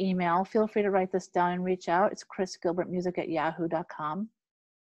is my email. Feel free to write this down and reach out. It's chrisgilbertmusic@yahoo.com.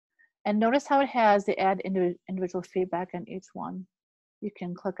 And notice how it has the add individual feedback on each one. You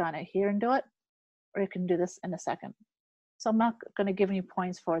can click on it here and do it, or you can do this in a second. So I'm not going to give any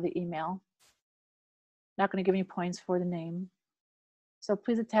points for the email. Not going to give any points for the name. So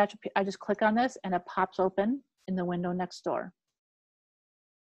please attach, I just click on this and it pops open in the window next door.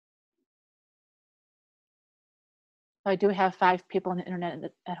 I do have 5 people on the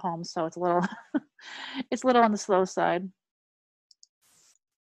internet at home, so it's a little, it's a little on the slow side.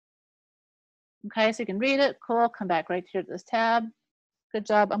 Okay, so you can read it, cool, come back right here to this tab. Good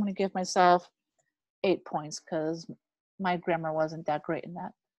job, I'm gonna give myself 8 points because my grammar wasn't that great in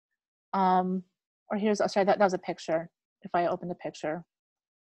that. Or here's, oh, sorry, that was a picture. If I open the picture,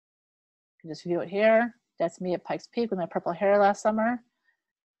 you can just view it here. That's me at Pikes Peak with my purple hair last summer.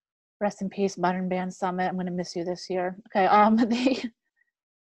 Rest in peace, Modern Band Summit. I'm gonna miss you this year. Okay,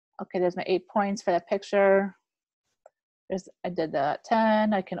 okay, there's my 8 points for that picture. I did that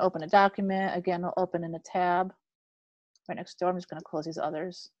 10. I can open a document. Again, I'll open in a tab right next door. I'm just gonna close these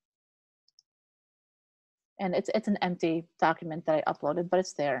others. And it's an empty document that I uploaded, but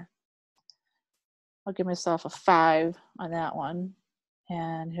it's there. I'll give myself a 5 on that one.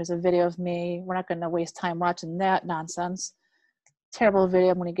 And here's a video of me. We're not gonna waste time watching that nonsense. Terrible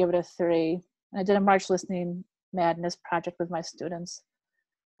video, I'm gonna give it a 3. And I did a March Listening Madness project with my students.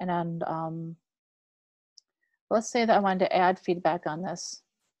 And let's say that I wanted to add feedback on this.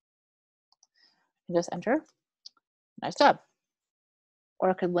 You just enter, nice job. Or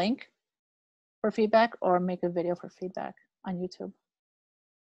I could link for feedback or make a video for feedback on YouTube.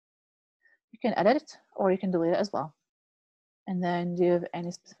 You can edit it or you can delete it as well. And then do you have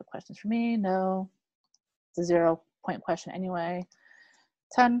any specific questions for me? No, it's a 0-point question anyway.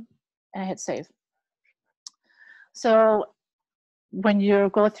 10, and I hit save. So when you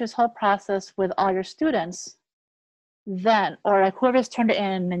go through this whole process with all your students, then, or like whoever's turned it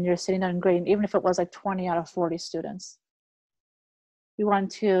in and you're sitting down and grading, even if it was like 20 out of 40 students, you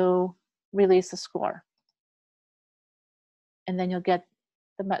want to release a score. And then you'll get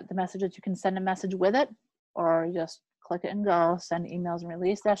the message that you can send a message with it, or you just click it and go, send emails and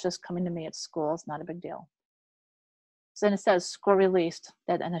release. That's just coming to me at school. It's not a big deal. So then it says score released,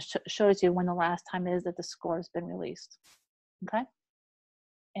 and it shows you when the last time is that the score has been released. Okay?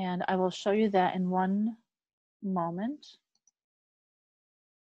 And I will show you that in one moment.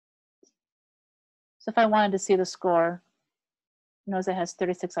 So if I wanted to see the score, notice it has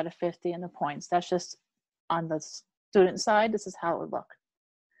 36 out of 50 in the points. That's just on the student side. This is how it would look.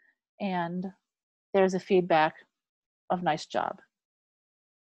 And there's a feedback of nice job.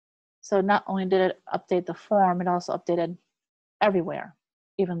 So not only did it update the form, it also updated everywhere,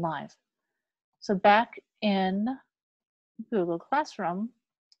 even live. So back in Google Classroom,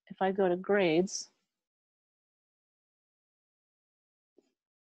 if I go to grades,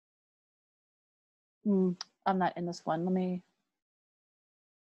 I'm not in this one. Let me.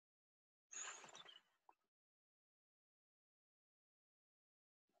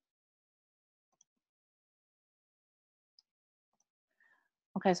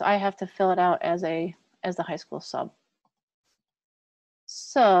 Okay, so I have to fill it out as the high school sub.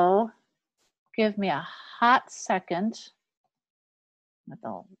 So give me a hot second.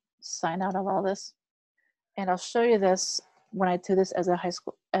 I'll sign out of all this. And I'll show you this when I do this as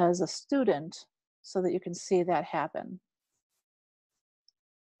a student, so that you can see that happen.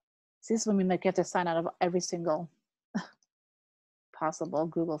 See, this is when we have to sign out of every single possible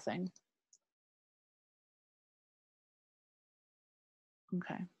Google thing.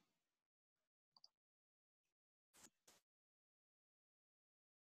 Okay.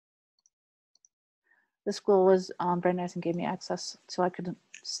 The school was very nice and gave me access so I could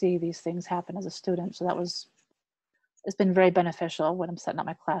see these things happen as a student. So it's been very beneficial when I'm setting up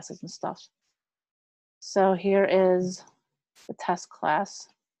my classes and stuff. So here is the test class.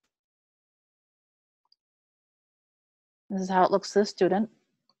 This is how it looks to the student.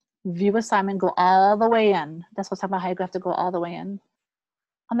 View assignment, go all the way in. That's what's talking about how you have to go all the way in.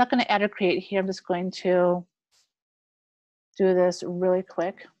 I'm not going to add or create here. I'm just going to do this really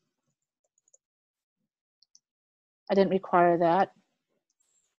quick. I didn't require that.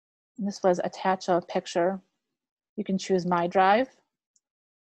 And this was attach a picture. You can choose My Drive,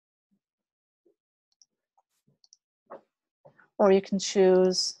 or you can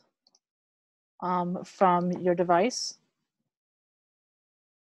choose from your device.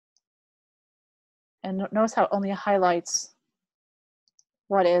 And notice how it only highlights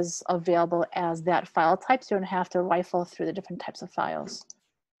what is available as that file type, so you don't have to rifle through the different types of files.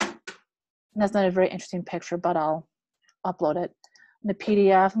 And that's not a very interesting picture, but I'll upload it. In the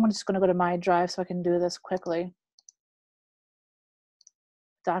PDF, I'm just going to go to My Drive so I can do this quickly.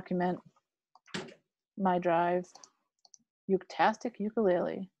 Document, My Drive, Utastic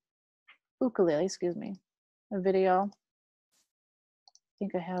ukulele, excuse me. A video. I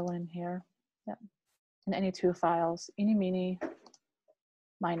think I have one in here. Yeah. And any two files, eeny, meeny,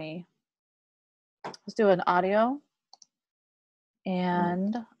 miny. Let's do an audio,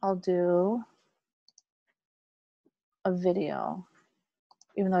 and I'll do a video,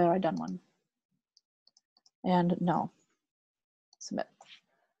 even though I already done one. And no, submit.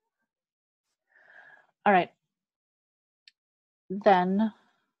 All right. Then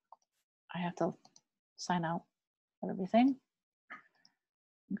I have to sign out of everything.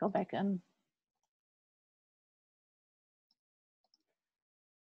 Go back in.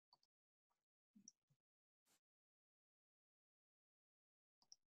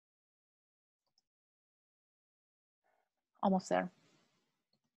 Almost there.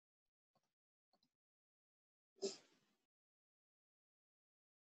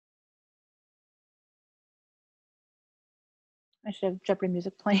 I should have Jeopardy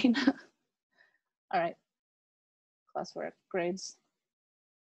music playing. All right. Classwork, grades.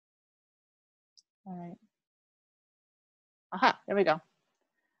 All right. Aha, there we go.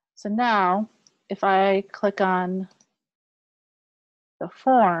 So now, if I click on the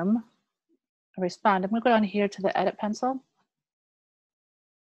form, I respond, I'm going to go down here to the edit pencil.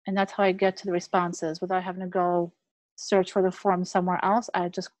 And that's how I get to the responses without having to go search for the form somewhere else. I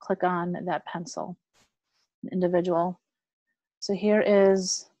just click on that pencil, individual. So here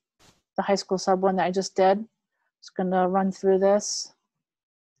is the high school sub one that I just did. Just gonna run through this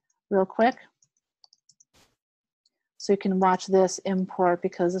real quick. So you can watch this import,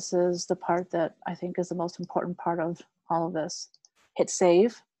 because this is the part that I think is the most important part of all of this. Hit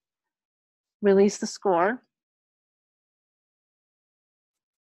save, release the score,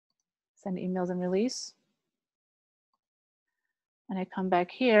 send emails and release. And I come back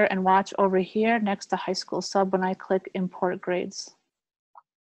here and watch over here next to high school sub when I click import grades.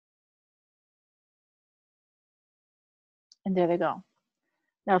 And there they go.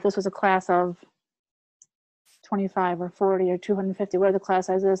 Now, if this was a class of 25 or 40 or 250, whatever the class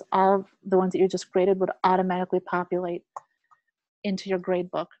size is, all of the ones that you just graded would automatically populate into your grade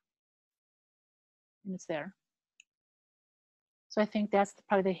book. And it's there. So I think that's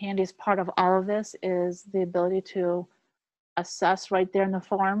probably the handiest part of all of this, is the ability to assess right there in the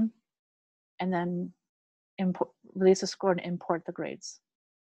form and then release a score and import the grades.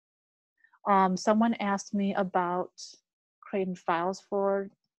 Someone asked me about creating files for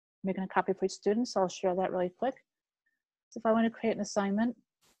making a copy for each student, so I'll share that really quick. So if I want to create an assignment,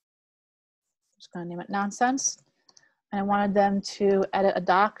 I'm just going to name it nonsense, and I wanted them to edit a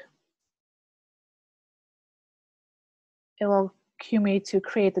doc, it will cue me to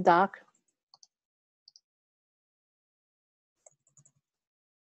create the doc.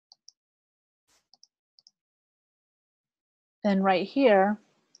 Then right here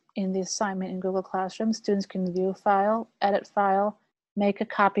in the assignment in Google Classroom, students can view file, edit file, make a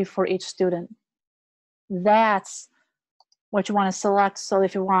copy for each student. That's what you want to select. So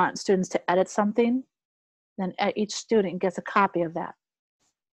if you want students to edit something, then each student gets a copy of that.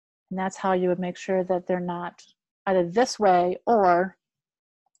 And that's how you would make sure that they're not either this way, or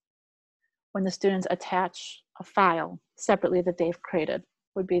when the students attach a file separately that they've created,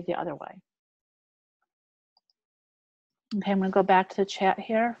 would be the other way. Okay, I'm going to go back to the chat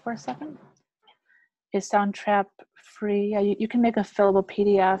here for a second. Is Soundtrap free? Yeah, you can make a fillable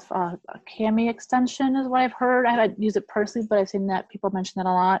PDF. A Cami extension is what I've heard. I haven't used it personally, but I've seen that people mention that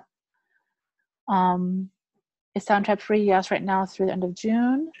a lot. Is Soundtrap free? Yes, right now through the end of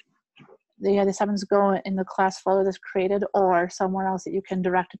June. The assignments go in the class folder that's created, or somewhere else that you can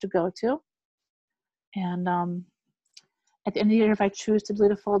direct it to go to. And at the end of the year, if I choose to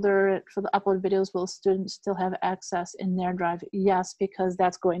delete a folder for the upload videos, will students still have access in their drive? Yes, because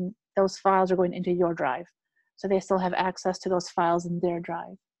those files are going into your drive. So they still have access to those files in their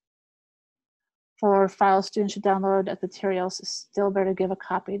drive. For files students should download as materials, still better to give a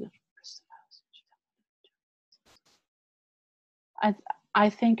copy. I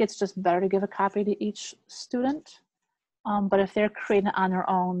think it's just better to give a copy to each student. But if they're creating it on their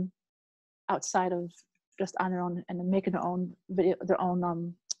own, outside of just on their own and making their own video, their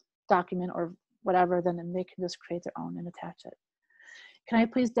own document or whatever, then they can just create their own and attach it. Can I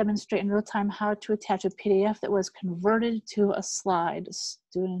please demonstrate in real time how to attach a PDF that was converted to a slide,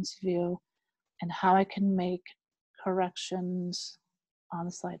 students view, and how I can make corrections on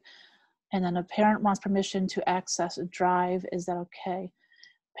the slide? And then a parent wants permission to access a drive. Is that okay?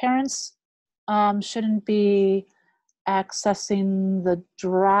 Parents shouldn't be accessing the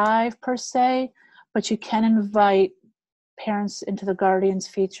drive per se, but you can invite parents into the Guardians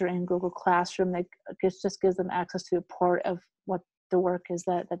feature in Google Classroom that just gives them access to a report of what the work is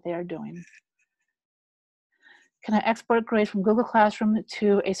that they are doing. Can I export grades from Google Classroom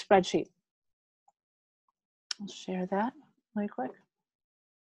to a spreadsheet? I'll share that really quick.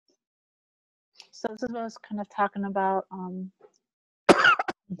 So this is what I was kind of talking about,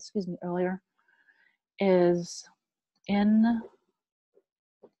 excuse me, earlier, is in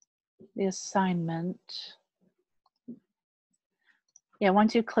the assignment. Yeah,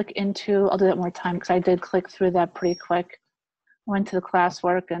 once you click into, I'll do that one more time because I did click through that pretty quick. I went to the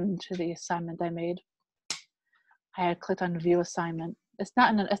classwork and to the assignment I made. I had clicked on view assignment. It's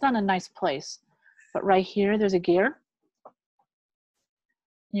not in a nice place, but right here there's a gear.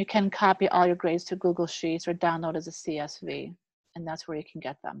 You can copy all your grades to Google Sheets or download as a CSV, and that's where you can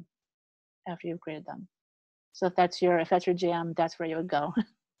get them after you've graded them. So if that's your jam, that's where you would go to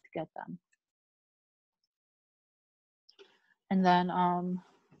get them. And then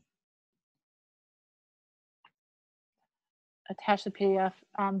attach the PDF.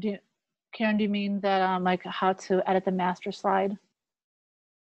 Karen, do you mean that like how to edit the master slide?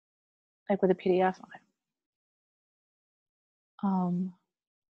 Like with a PDF? Okay.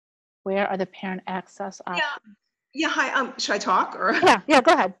 Where are the parent access options? Yeah, hi, should I talk or? Yeah,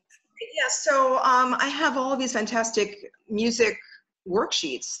 go ahead. Yeah, so I have all of these fantastic music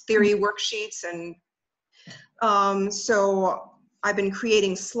worksheets, theory worksheets. And so I've been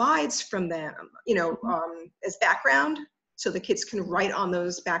creating slides from them, you know, as background, so the kids can write on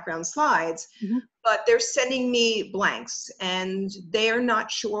those background slides. But they're sending me blanks, and they're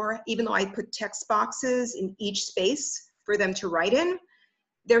not sure, even though I put text boxes in each space for them to write in,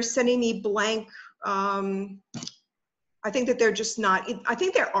 they're sending me blank. I think that they're just not, I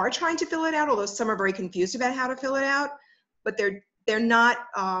think they are trying to fill it out, although some are very confused about how to fill it out, but they're not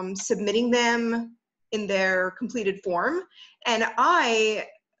submitting them in their completed form. And I,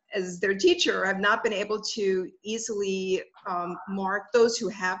 as their teacher, have not been able to easily mark those who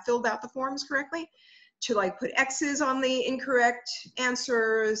have filled out the forms correctly, to like put X's on the incorrect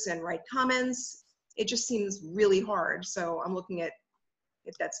answers and write comments. It just seems really hard. So I'm looking at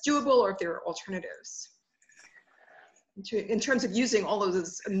if that's doable or if there are alternatives in terms of using all of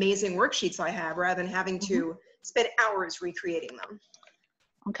those amazing worksheets I have, rather than having to spend hours recreating them.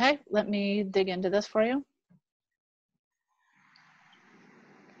 Okay, let me dig into this for you.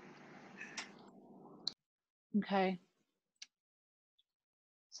 Okay.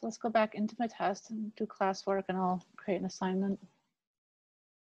 So let's go back into my test and do classwork, and I'll create an assignment.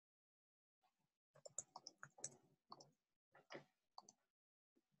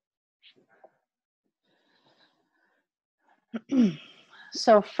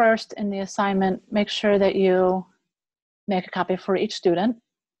 So first in the assignment, make sure that you make a copy for each student.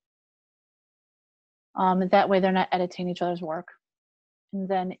 That way they're not editing each other's work. And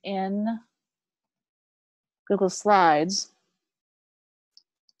then in Google Slides,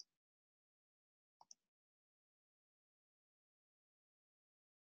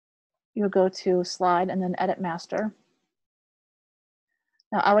 you'll go to Slide and then Edit Master.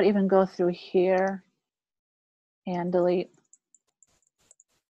 Now I would even go through here and delete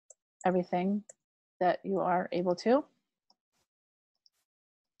everything that you are able to,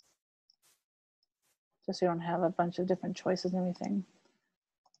 just so you don't have a bunch of different choices and everything.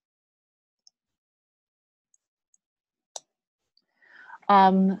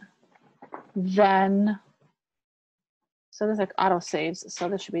 Then, so there's like auto saves, so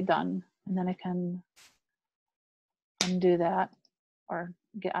this should be done, and then I can undo that or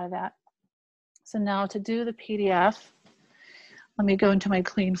get out of that. So now to do the PDF, let me go into my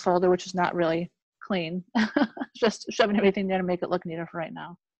clean folder, which is not really clean, just shoving everything there to make it look neater for right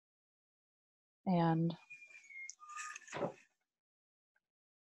now. And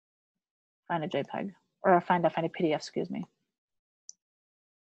find a JPEG, or find a PDF, excuse me.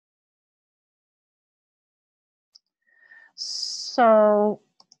 So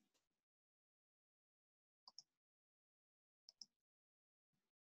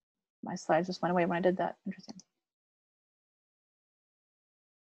my slides just went away when I did that. Interesting.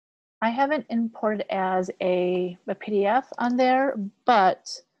 I haven't imported as a PDF on there, but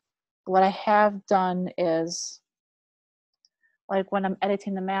what I have done is, like when I'm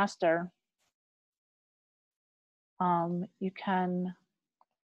editing the master, you can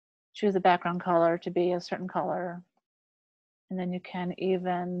choose the background color to be a certain color. And then you can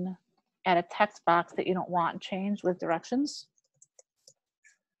even add a text box that you don't want changed with directions.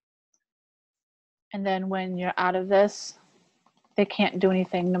 And then when you're out of this, they can't do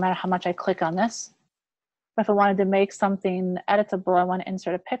anything no matter how much I click on this. But if I wanted to make something editable, I want to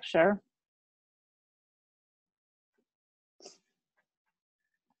insert a picture.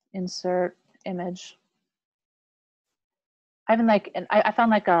 Insert image. I even like, and I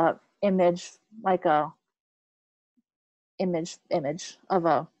found like a image, like a image of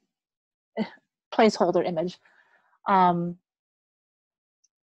a placeholder image.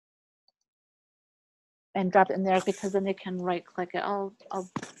 And drop it in there, because then they can right click it. I'll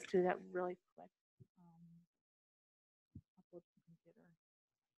do that really quick. Upload to computer.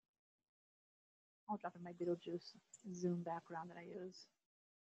 I'll drop in my Beetlejuice Zoom background that I use.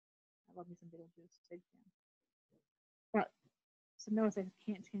 I love me some Beetlejuice, big fan. But so notice I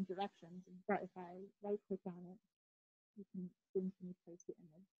can't change directions, but if I right click on it, you can instantly place the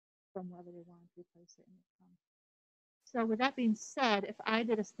image from wherever they want to place the image from. So with that being said, if I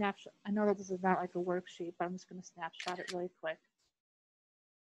did a snapshot, I know that this is not like a worksheet, but I'm just going to snapshot it really quick.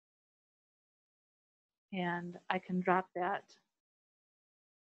 And I can drop that.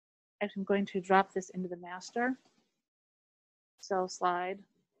 I'm going to drop this into the master. So slide,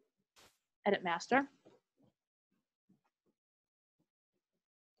 edit master.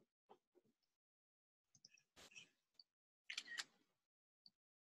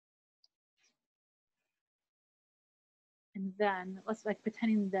 And then let's like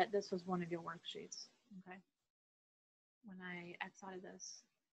pretending that this was one of your worksheets, okay? When I X out of this,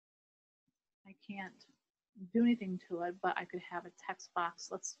 I can't do anything to it, but I could have a text box.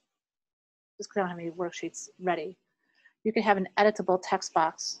 Let's, just because I don't have any worksheets ready. You could have an editable text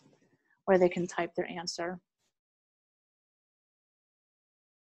box where they can type their answer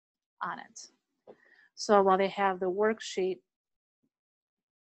on it. So while they have the worksheet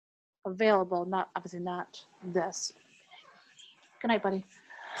available, not obviously not this. Good night, buddy.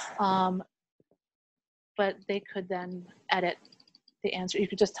 But they could then edit the answer. You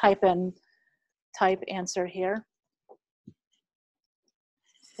could just type answer here.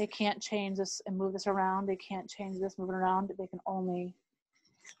 They can't change this and move this around. They can't change this, move it around. They can only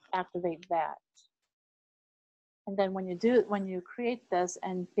activate that. And then when you create this,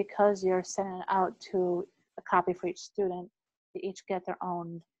 and because you're sending it out to a copy for each student, they each get their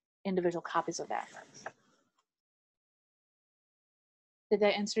own individual copies of that. Did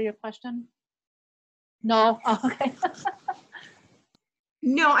that answer your question? No? Oh, okay.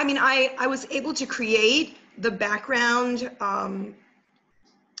 No, I mean, I was able to create the background,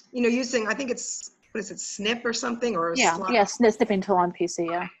 using, I think it's, what is it, Snip or something, or Yeah, Slide. yeah, snipping tool on PC,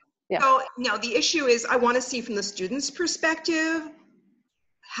 yeah. Yeah. So, no, the issue is I want to see from the student's perspective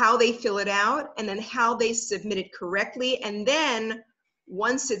how they fill it out and then how they submit it correctly. And then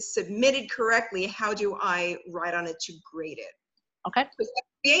once it's submitted correctly, how do I write on it to grade it? Okay.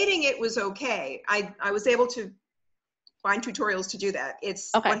 Creating it was okay. I was able to find tutorials to do that. It's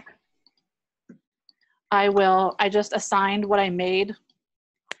okay. I just assigned what I made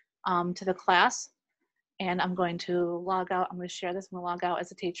to the class, and I'm going to log out. I'm going to share this. I'm going to log out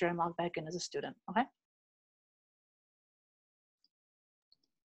as a teacher and log back in as a student. Okay.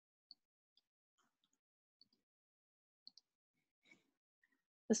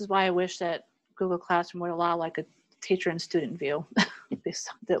 This is why I wish that Google Classroom would allow like a teacher and student view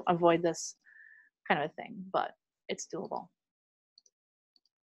to avoid this kind of a thing, but it's doable.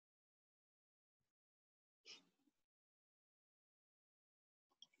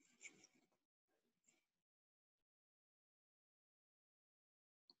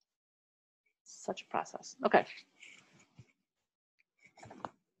 Such a process. Okay.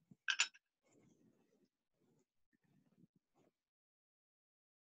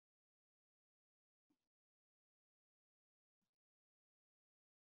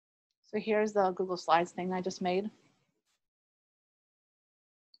 So here's the Google Slides thing I just made.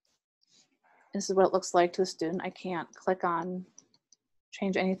 This is what it looks like to a student. I can't click on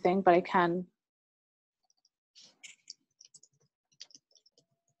change anything, but I can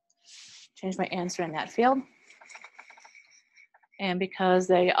change my answer in that field. And because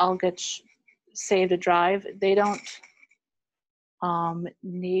they all get saved to drive, they don't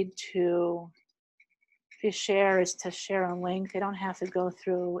need to, if you share is to share a link, they don't have to go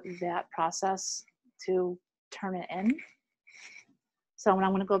through that process to turn it in. So when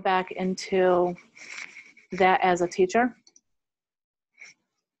I'm going to go back into that as a teacher,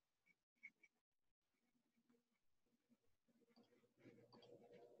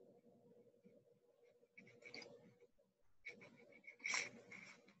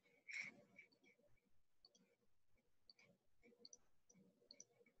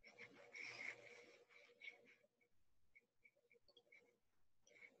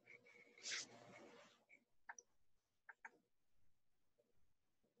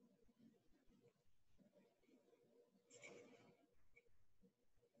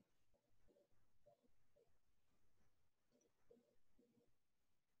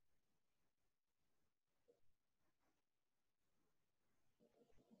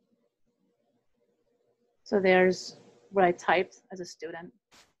 so there's what I typed as a student.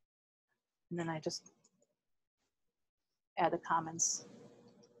 And then I just add the comments,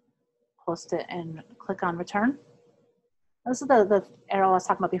 post it, and click on return. This is the arrow I was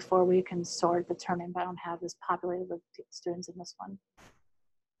talking about before where you can sort the turn in, but I don't have this populated with students in this one.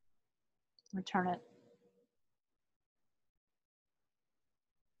 Return it.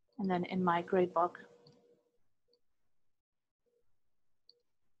 And then in my grade book,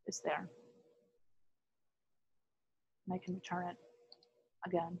 it's there. And I can return it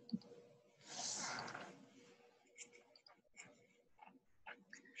again.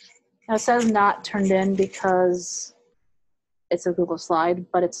 Now it says not turned in because it's a Google slide,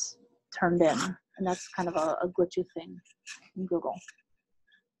 but it's turned in. And that's kind of a glitchy thing in Google.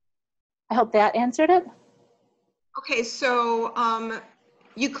 I hope that answered it. Okay, so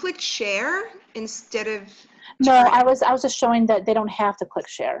you clicked share instead of. No, I was just showing that they don't have to click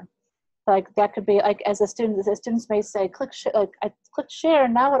share. Like that could be like as a student, the students may say click share, like I click share,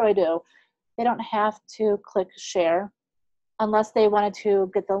 now what do I do? They don't have to click share unless they wanted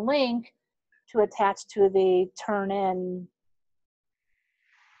to get the link to attach to the turn in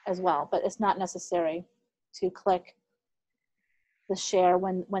as well, but it's not necessary to click the share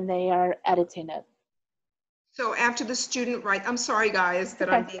when they are editing it. So after the student writes, I'm sorry guys that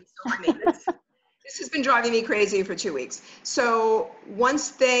Okay. I'm being so, I mean, this has been driving me crazy for 2 weeks. So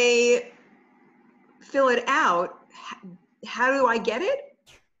once they fill it out, how do I get it?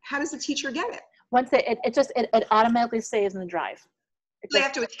 How does the teacher get it? Once it automatically saves in the drive. They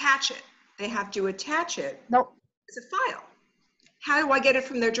have to attach it. They have to attach it Nope. as a file. How do I get it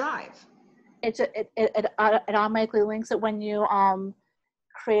from their drive? It automatically links it when you when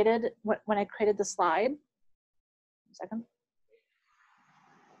I created the slide. 1 second.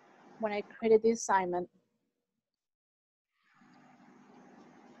 When I created the assignment,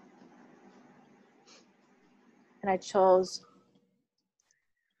 and I chose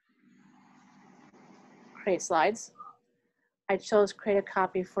create slides, I chose create a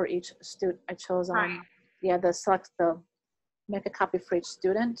copy for each student. I chose the make a copy for each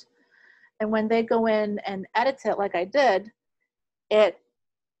student. And when they go in and edit it like I did,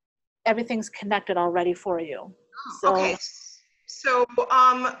 everything's connected already for you. So, okay. So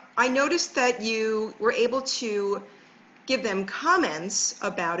I noticed that you were able to give them comments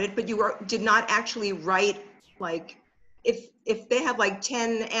about it, but you did not actually write, like, if they have like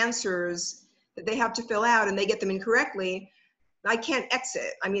 10 answers that they have to fill out and they get them incorrectly, I can't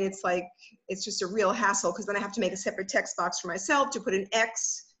exit. I mean, it's just a real hassle because then I have to make a separate text box for myself to put an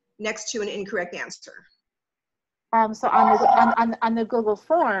X next to an incorrect answer. so on the Google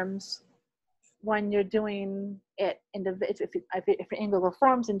Forms, when you're doing it, if you're in Google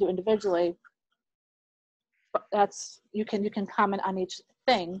Forms and do individually, you can comment on each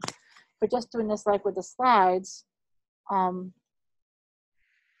thing. But just doing this like with the slides, I'll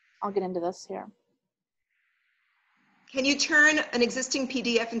get into this here. Can you turn an existing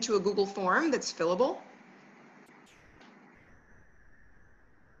PDF into a Google form that's fillable?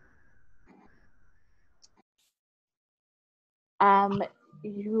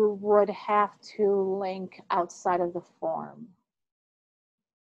 You would have to link outside of the form.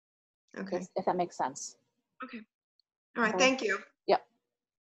 Okay. If that makes sense. Okay. All right. Okay. Thank you. Yep.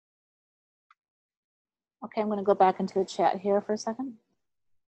 Okay, I'm going to go back into the chat here for a second.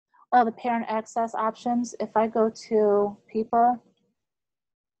 Oh, the parent access options. If I go to people,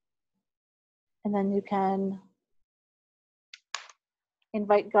 and then you can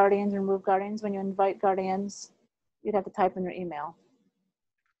invite guardians, remove guardians. When you invite guardians, you'd have to type in their email.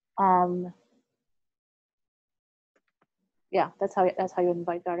 Yeah, that's how you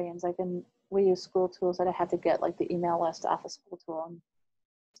invite guardians. We use school tools that I have to get like the email list off of school tool and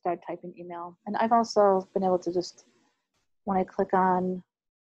start typing email. And I've also been able to just, when I click on,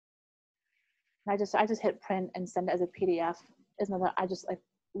 I just hit print and send it as a PDF. Isn't that I just like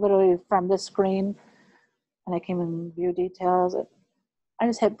literally from this screen, and I came in view details. I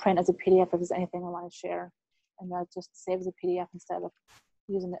just hit print as a PDF if there's anything I want to share, and that just saves a PDF instead of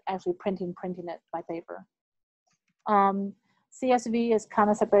using it actually printing it by paper. CSV is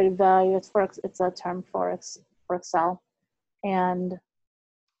comma separated value. It's a term for Excel. And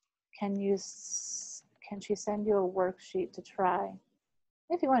can she send you a worksheet to try?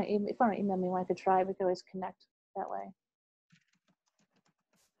 If you want to email me, I could try. We could always connect that way.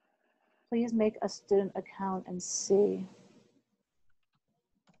 Please make a student account and see.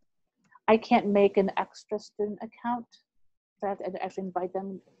 I can't make an extra student account. So I have to actually invite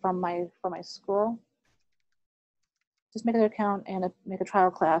them from my school. Just make an account and make a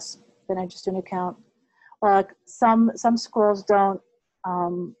trial class. Then I just do an account. Some schools don't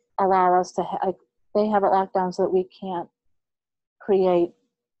allow us to. They have it locked down so that we can't create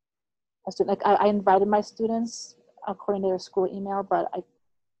a student. Like I invited my students according to their school email, but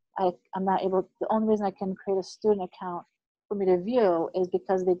I'm not able. The only reason I can create a student account for me to view is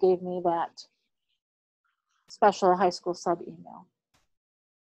because they gave me that special high school sub email.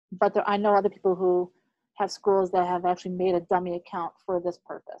 But I know other people who have schools that have actually made a dummy account for this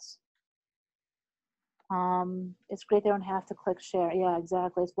purpose. It's great they don't have to click share. Yeah,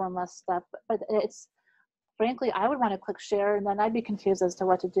 exactly. It's one less step. But it's, frankly, I would want to click share and then I'd be confused as to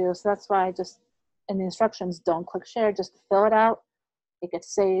what to do. So that's why I just, in the instructions, don't click share, just fill it out. It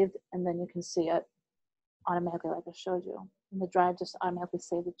gets saved and then you can see it automatically like I showed you. And the drive just automatically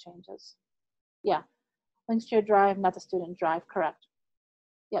saves the changes. Yeah, links to your drive, not the student drive, correct.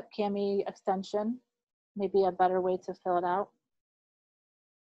 Yep, Cami extension may be a better way to fill it out.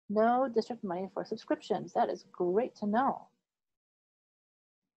 No district money for subscriptions. That is great to know.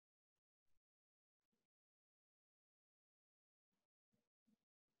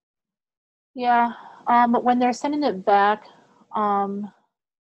 Yeah, but when they're sending it back,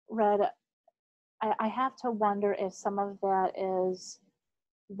 Red, I have to wonder if some of that is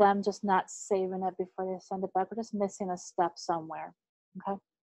them just not saving it before they send it back. We're just missing a step somewhere, okay?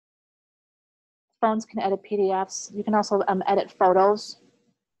 Phones can edit PDFs. You can also edit photos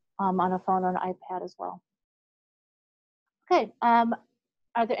on a phone or an iPad as well. Okay, are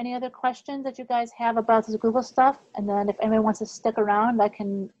there any other questions that you guys have about this Google stuff? And then if anyone wants to stick around,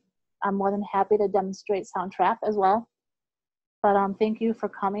 I'm more than happy to demonstrate Soundtrap as well. But thank you for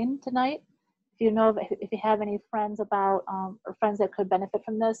coming tonight. If you have any friends or friends that could benefit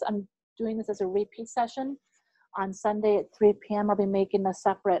from this, I'm doing this as a repeat session. On Sunday at 3 p.m., I'll be making a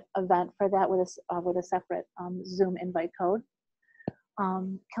separate event for that with a separate Zoom invite code.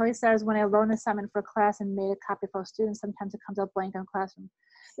 Kelly says, when I load an assignment for a class and made a copy for a student, sometimes it comes out blank on Classroom.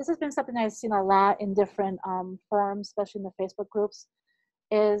 This has been something I've seen a lot in different forums, especially in the Facebook groups,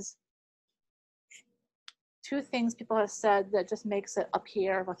 is two things people have said that just makes it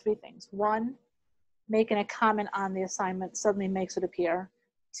appear, well, three things. One, making a comment on the assignment suddenly makes it appear.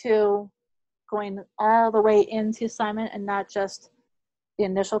 Two, going all the way into assignment and not just the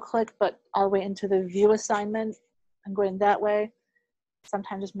initial click, but all the way into the view assignment and going that way,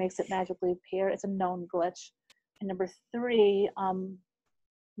 sometimes just makes it magically appear. It's a known glitch. And number three,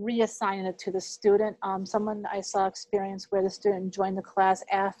 reassigning it to the student. Someone I saw experience where the student joined the class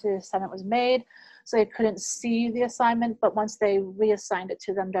after the assignment was made, so they couldn't see the assignment, but once they reassigned it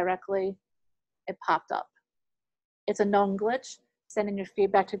to them directly, it popped up. It's a known glitch. Send in your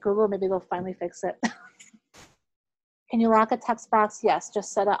feedback to Google, maybe they'll finally fix it. Can you lock a text box? Yes,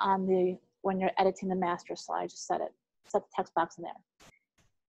 just set it on when you're editing the master slide, just set the text box in there.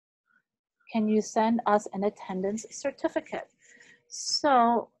 Can you send us an attendance certificate?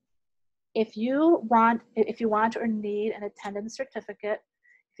 So if you want or need an attendance certificate,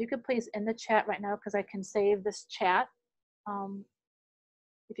 if you could please in the chat right now, because I can save this chat.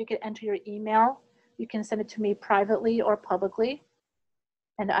 If you could enter your email, you can send it to me privately or publicly,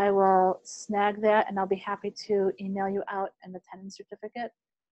 and I will snag that, and I'll be happy to email you out an attendance certificate.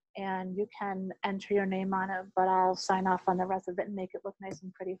 And you can enter your name on it, but I'll sign off on the rest of it and make it look nice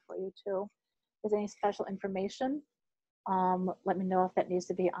and pretty for you too. If there's any special information, let me know if that needs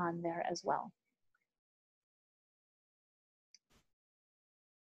to be on there as well.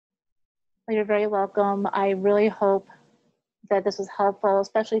 You're very welcome. I really hope that this was helpful,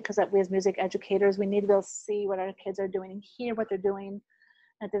 especially because we as music educators, we need to be able to see what our kids are doing and hear what they're doing.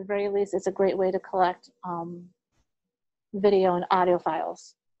 At the very least, it's a great way to collect video and audio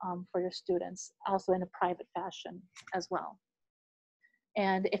files for your students, also in a private fashion as well.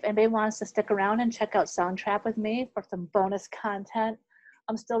 And if anybody wants to stick around and check out Soundtrap with me for some bonus content,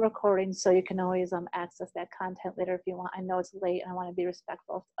 I'm still recording, so you can always access that content later if you want. I know it's late and I want to be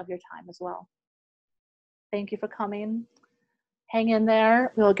respectful of your time as well. Thank you for coming. Hang in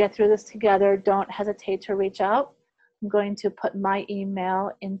there. We'll get through this together. Don't hesitate to reach out. I'm going to put my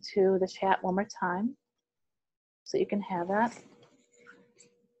email into the chat one more time so you can have that.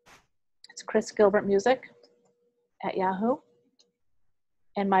 It's Chris Gilbert Music at Yahoo.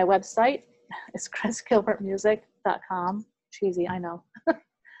 And my website is chrisgilbertmusic.com. Cheesy, I know.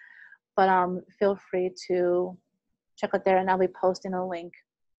 But feel free to check out there, and I'll be posting a link,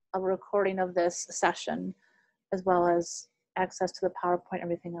 a recording of this session, as well as access to the PowerPoint,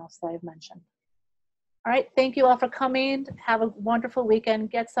 everything else that I've mentioned. All right, thank you all for coming. Have a wonderful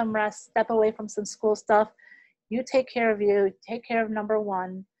weekend. Get some rest. Step away from some school stuff. You take care of you. Take care of number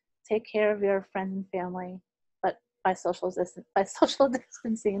one. Take care of your friends and family, but by social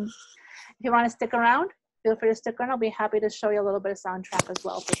distancing. If you want to stick around, feel free to stick around. I'll be happy to show you a little bit of Soundtrap as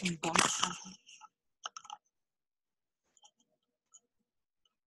well for some bonus content.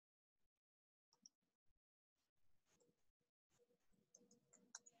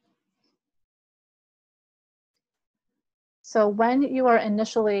 So when you are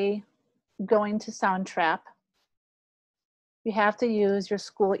initially going to Soundtrap, you have to use your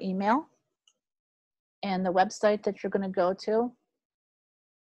school email, and the website that you're going to go to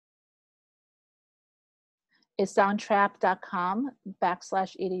is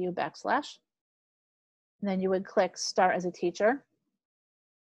soundtrap.com/edu/. And then you would click Start as a Teacher.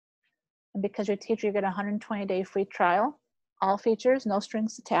 And because you're a teacher, you get a 120-day free trial, all features, no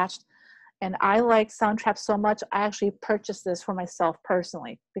strings attached. And I like Soundtrap so much, I actually purchased this for myself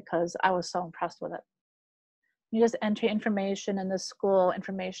personally because I was so impressed with it. You just enter information in the school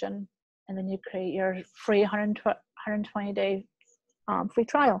information, and then you create your free 120-day free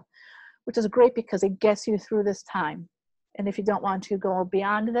trial, which is great because it gets you through this time. And if you don't want to go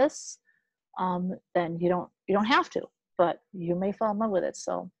beyond this, then you don't have to, but you may fall in love with it.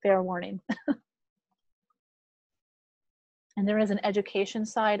 So fair warning. And there is an education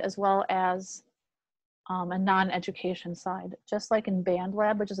side as well as a non-education side. Just like in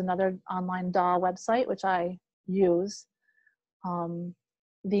BandLab, which is another online DAW website, which I use,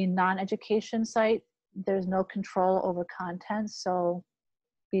 the non-education site, there's no control over content, so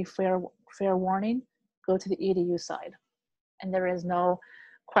be fair warning, go to the EDU side. And there is no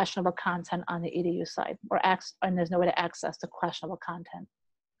questionable content on the EDU side, and there's no way to access the questionable content.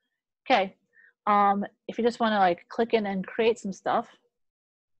 Okay, if you just want to like click in and create some stuff,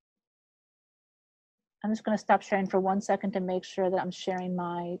 I'm just going to stop sharing for 1 second to make sure that I'm sharing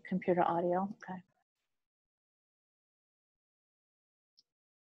my computer audio. Okay.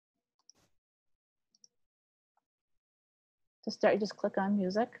 To start, you just click on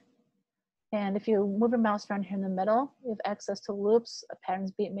music. And if you move your mouse around here in the middle, you have access to loops, a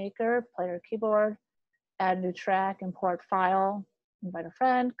patterns beat maker, player keyboard, add a new track, import file, invite a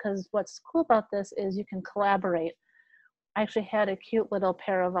friend, because what's cool about this is you can collaborate. I actually had a cute little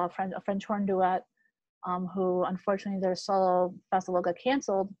pair of a French horn duet who unfortunately their solo festival got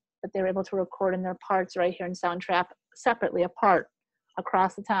canceled, but they were able to record in their parts right here in Soundtrap separately apart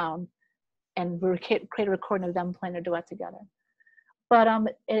across the town, and create a recording of them playing their duet together. But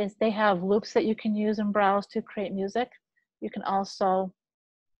they have loops that you can use and browse to create music. You can also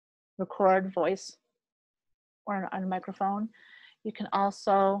record voice or on a microphone. You can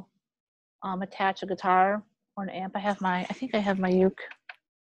also attach a guitar or an amp. I think I have my uke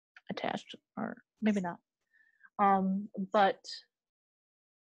attached, or maybe not. But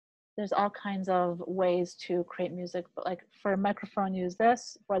there's all kinds of ways to create music. But like for a microphone, use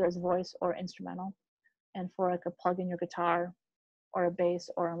this, whether it's voice or instrumental. And for like a plug in your guitar or a bass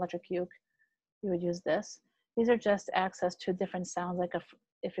or an electric uke, you would use this. These are just access to different sounds, like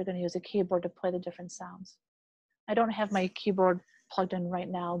if you're going to use a keyboard to play the different sounds. I don't have my keyboard plugged in right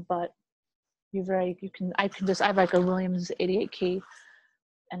now, but I have like a Williams 88 key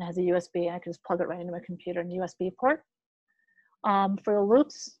and it has a USB, and I can just plug it right into my computer and USB port. For the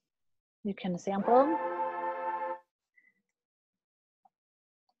loops, you can sample them.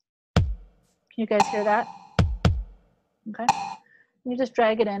 Can you guys hear that? Okay. You just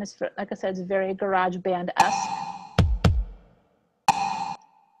drag it in. It's, like I said, it's very garage band-esque.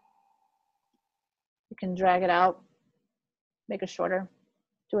 You can drag it out, make it shorter,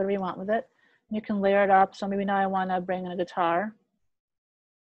 do whatever you want with it. You can layer it up. So maybe now I want to bring in a guitar.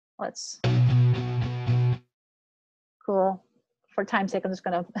 Cool. For time's sake, I'm just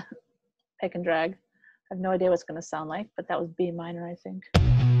going to pick and drag. I have no idea what it's going to sound like, but that was B minor, I think.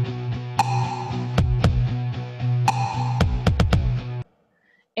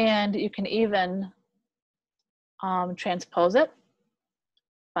 And you can even transpose it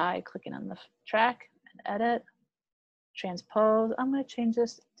by clicking on the track and edit, transpose. I'm going to change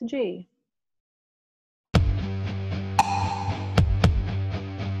this to G.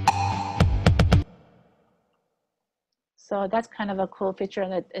 So that's kind of a cool feature,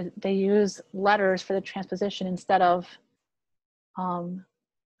 and that they use letters for the transposition instead of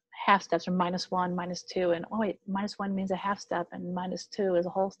half steps, or -1, -2, and oh wait, -1 means a half step and -2 is a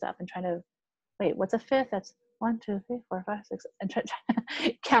whole step, and trying to, wait, what's a fifth? That's 1, 2, 3, 4, 5, 6, and try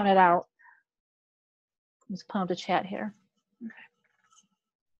to count it out. I'm just pulling up the chat here. Okay.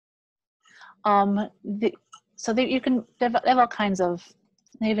 They have all kinds of,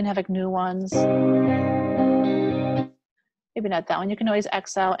 they even have like new ones. Maybe not that one. You can always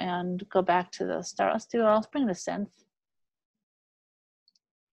X out and go back to the start. Let's bring the synth.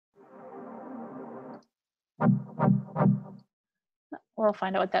 We'll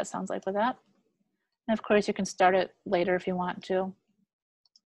find out what that sounds like with that. And of course, you can start it later if you want to.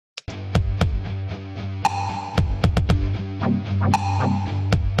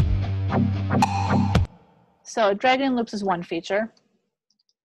 So dragging loops is one feature.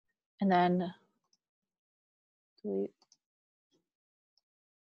 And then delete.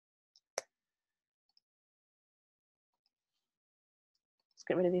 Let's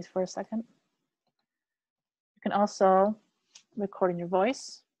get rid of these for a second. You can also record in your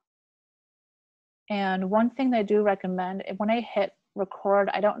voice. And one thing that I do recommend, when I hit record,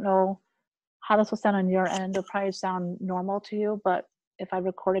 I don't know how this will sound on your end. It'll probably sound normal to you, but if I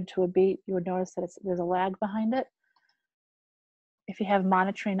recorded to a beat, you would notice that there's a lag behind it. If you have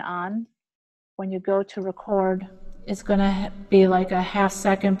monitoring on, when you go to record, it's gonna be like a half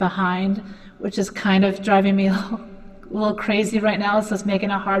second behind, which is kind of driving me a little crazy right now, so it's making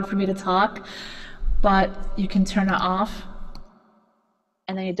it hard for me to talk, but you can turn it off,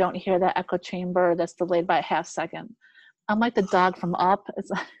 and then you don't hear that echo chamber that's delayed by a half second. I'm like the dog from Up,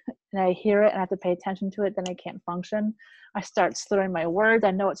 and I hear it and I have to pay attention to it, then I can't function. I start slurring my words.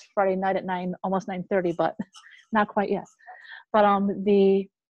 I know it's Friday night at almost 9:30, but not quite yet. But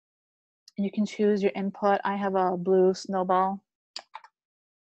And you can choose your input. I have a blue snowball.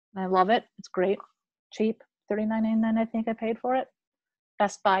 I love it. It's great. Cheap. $39.99 I think I paid for it.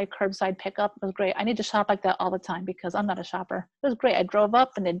 Best Buy curbside pickup. It was great. I need to shop like that all the time because I'm not a shopper. It was great. I drove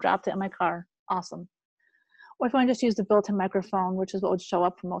up and they dropped it in my car. Awesome. Or if I just use the built-in microphone, which is what would show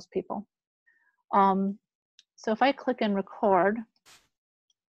up for most people. So if I click and record,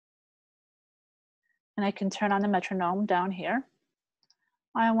 and I can turn on the metronome down here.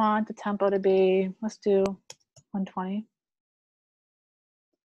 I want the tempo to be, let's do 120.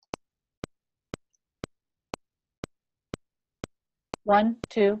 One,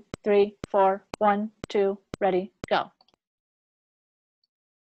 two, three, four, 1, 2, ready, go.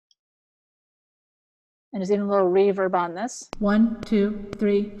 And there's even a little reverb on this. 1, 2,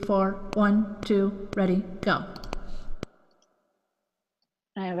 3, 4, 1, 2, ready, go.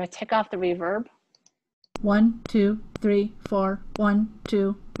 And if I take off the reverb, 1, 2, 3, 4, 1,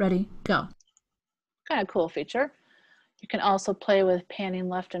 2, ready, go. Kind of cool feature. You can also play with panning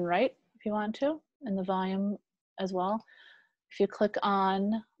left and right if you want to, and the volume as well. If you click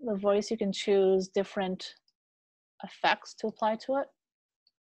on the voice, you can choose different effects to apply to it.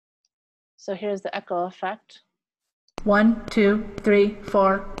 So here's the echo effect. 1, 2, 3,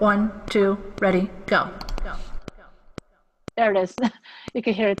 4, 1, 2, ready, go. There it is. You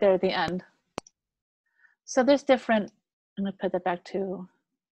can hear it there at the end. So there's different, I'm gonna put that back to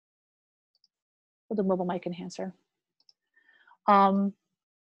the mobile mic enhancer.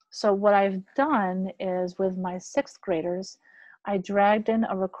 So what I've done is with my 6th graders, I dragged in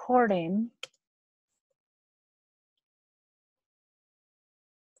a recording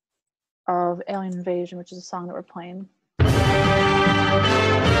of Alien Invasion, which is a song that we're playing.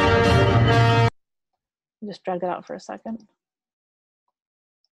 Just drag that out for a second.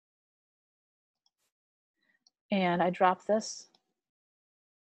 And I drop this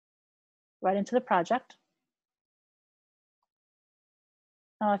right into the project.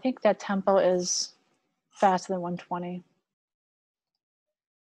 Now I think that tempo is faster than 120.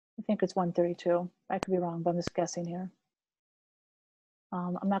 I think it's 132. I could be wrong, but I'm just guessing here.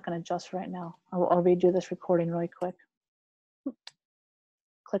 I'm not going to adjust right now. I'll redo this recording really quick.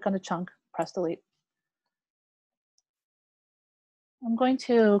 Click on the chunk, press delete. I'm going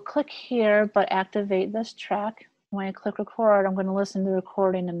to click here, but activate this track. When I click record, I'm going to listen to the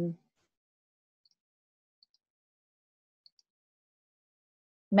recording and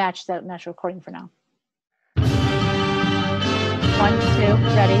match recording for now. 1, 2,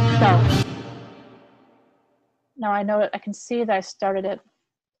 ready, go. Now I know I can see that I started it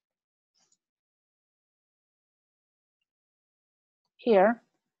here,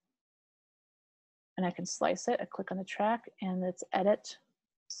 and I can slice it. I click on the track, and it's edit,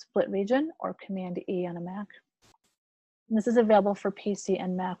 split region, or Command E on a Mac. And this is available for PC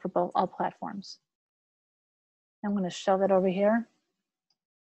and Mac for all platforms. I'm going to shove it over here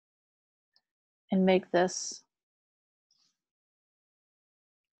and make this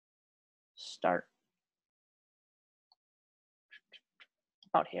start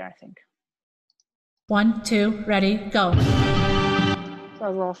about here, I think. 1, 2, ready, go. So a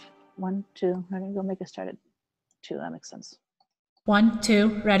little 1, 2, ready, go. Make it start at 2. That makes sense. 1,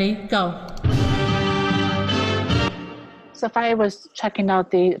 2, ready, go. So if I was checking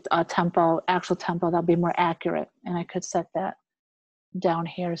out the actual tempo, that'll be more accurate, and I could set that down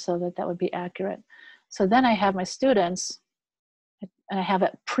here so that that would be accurate. So then I have my students, and I have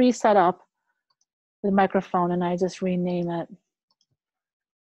it pre-set up with the microphone, and I just rename it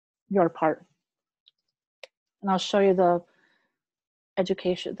Your Part. And I'll show you the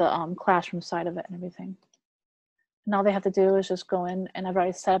education, the classroom side of it and everything. And all they have to do is just go in, and I've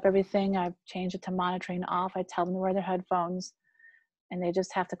already set up everything. I've changed it to monitoring off. I tell them to wear their headphones, and they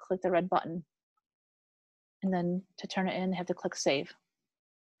just have to click the red button. And then to turn it in, they have to click save.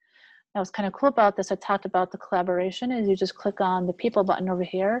 Now what's kind of cool about this, I talked about the collaboration, is you just click on the people button over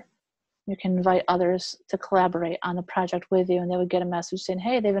here. You can invite others to collaborate on the project with you, and they would get a message saying,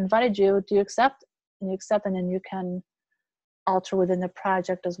 hey, they've invited you, do you accept? And you accept, and then you can alter within the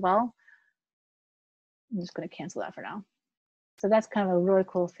project as well. I'm just going to cancel that for now. So that's kind of a really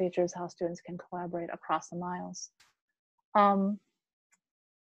cool feature, is how students can collaborate across the miles. For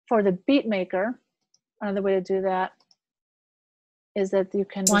the beat maker, another way to do that is that you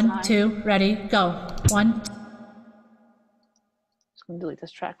can 1, 2, ready, go. 1. Just going to delete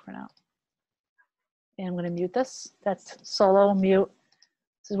this track for now. And I'm going to mute this. That's solo, mute.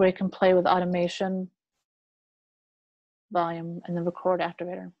 This is where you can play with automation, volume, and the record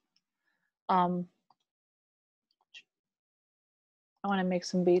activator. I want to make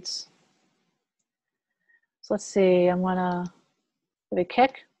some beats. So let's see, I'm going to give a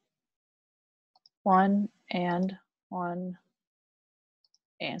kick. 1 and 1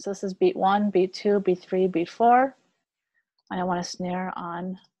 and. So this is beat 1, beat 2, beat 3, beat 4. And I want to snare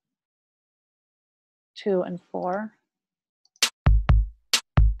on 2 and 4.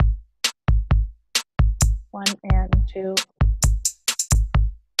 1 and 2.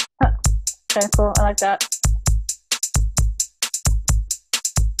 Huh. Okay, cool. I like that.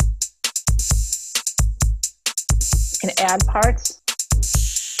 You can add parts.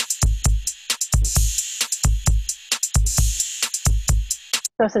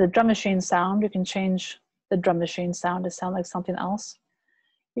 So the drum machine sound, you can change the drum machine sound to sound like something else.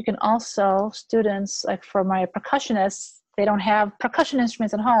 You can also, students, like for my percussionists, they don't have percussion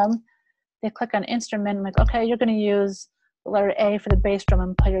instruments at home. They click on instrument, I'm like, okay, you're gonna use the letter A for the bass drum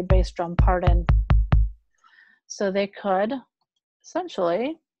and play your bass drum part in. So they could,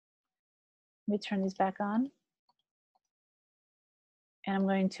 essentially, let me turn these back on. And I'm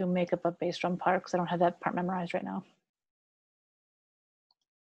going to make up a bass drum part because I don't have that part memorized right now.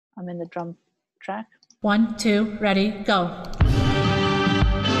 I'm in the drum track. 1, 2, ready, go.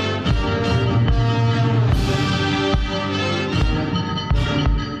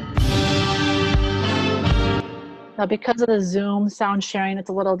 Now, because of the Zoom sound sharing, it's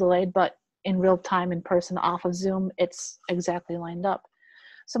a little delayed, but in real time, in person, off of Zoom, it's exactly lined up.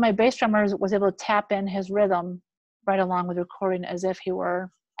 So my bass drummer was able to tap in his rhythm right along with recording as if he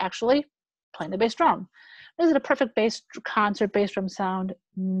were actually playing the bass drum. Is it a perfect bass concert bass drum sound?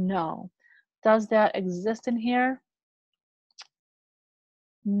 No. Does that exist in here?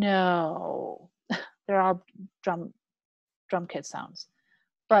 No. They're all drum kit sounds.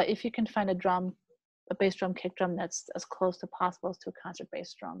 But if you can find a bass drum, kick drum that's as close to possible as to a concert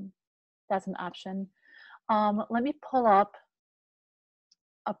bass drum, that's an option. Let me pull up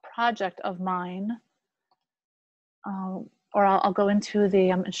a project of mine, or I'll go into the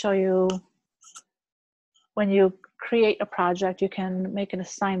and show you when you create a project, you can make an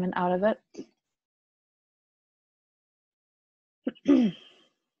assignment out of it.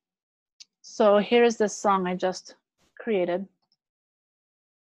 So here's this song I just created,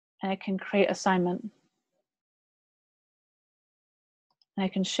 and I can create assignment. And I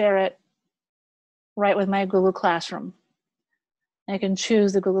can share it right with my Google Classroom. And I can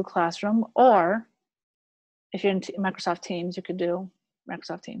choose the Google Classroom, or if you're in Microsoft Teams, you could do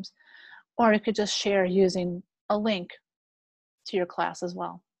Microsoft Teams, or you could just share using a link to your class as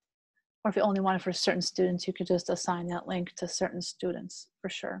well. Or if you only want it for certain students, you could just assign that link to certain students for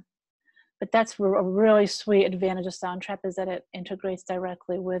sure. But that's a really sweet advantage of Soundtrap, is that it integrates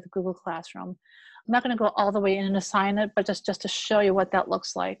directly with Google Classroom. I'm not going to go all the way in and assign it, but just to show you what that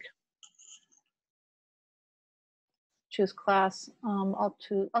looks like. Choose class. I'll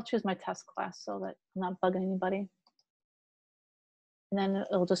choose my test class so that I'm not bugging anybody. And then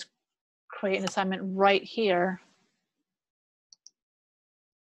it'll just create an assignment right here.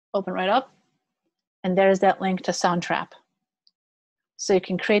 Open right up. And there's that link to Soundtrap. So you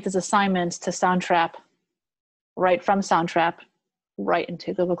can create these assignments to Soundtrap right from Soundtrap right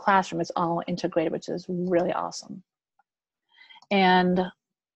into Google Classroom. It's all integrated, which is really awesome. And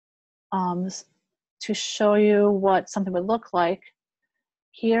to show you what something would look like,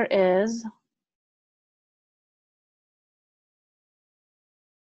 here is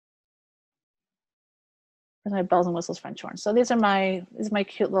my bells and whistles French horn. So these are my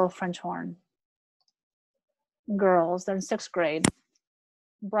cute little French horn girls. They're in 6th grade.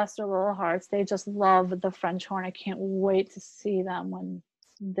 Bless their little hearts. They just love the French horn. I can't wait to see them when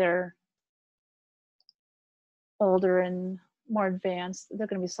they're older and more advanced. They're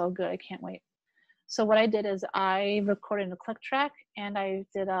going to be so good. I can't wait. So what I did is I recorded a click track, and I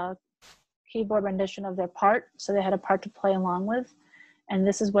did a keyboard rendition of their part. So they had a part to play along with. And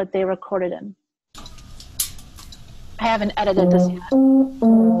this is what they recorded in. I haven't edited this yet.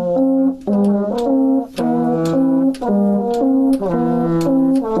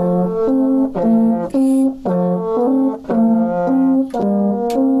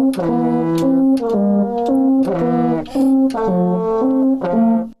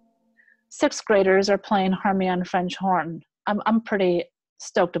 6th graders are playing harmony on French horn. I'm pretty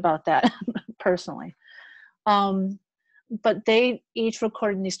stoked about that personally. But they each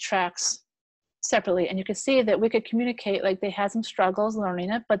recorded these tracks separately, and you could see that we could communicate. Like, they had some struggles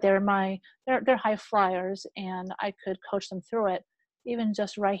learning it, but they're high flyers, and I could coach them through it, even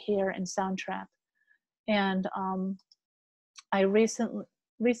just right here in Soundtrap. And I recently,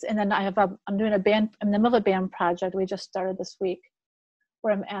 and then I'm doing a band. I'm in the middle of a band project we just started this week,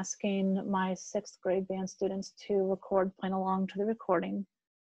 where I'm asking my 6th grade band students to record playing along to the recording.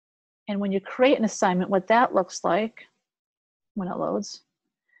 And when you create an assignment, what that looks like when it loads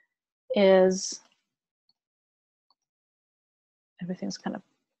is everything's kind of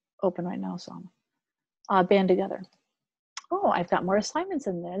open right now, so I'm band together. Oh, I've got more assignments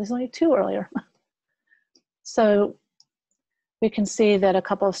in there. There's only 2 earlier. So we can see that a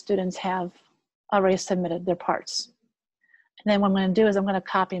couple of students have already submitted their parts. And then what I'm going to do is I'm going to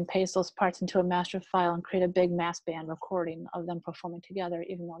copy and paste those parts into a master file and create a big mass band recording of them performing together,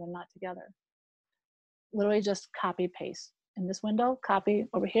 even though they're not together. Literally just copy, paste. In this window, copy,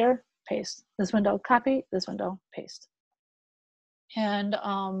 over here, paste. This window, copy, this window, paste. And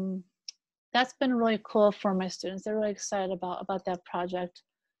that's been really cool for my students. They're really excited about that project.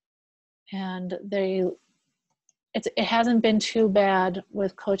 And it hasn't been too bad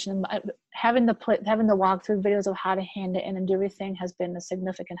with coaching them. Having the walkthrough videos of how to hand it in and do everything has been a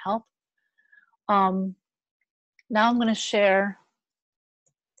significant help. Now I'm going to share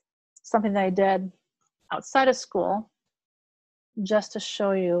something that I did outside of school just to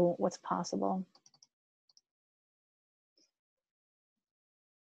show you what's possible.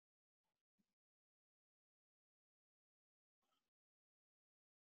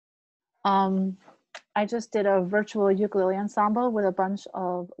 I just did a virtual ukulele ensemble with a bunch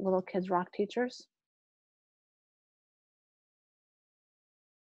of little kids rock teachers.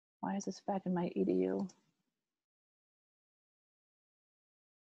 Why is this back in my EDU?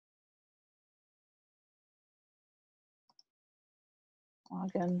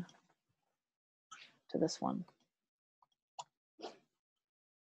 Log in to this one.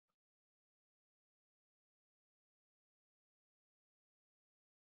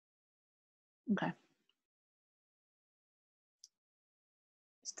 Okay.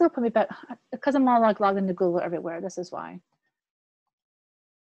 Still put me back because I'm all like logged into Google everywhere. This is why.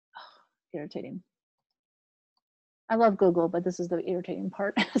 Irritating. I love Google, but this is the irritating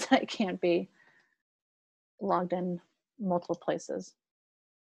part is I can't be logged in multiple places.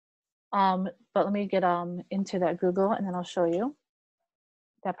 But let me get into that Google and then I'll show you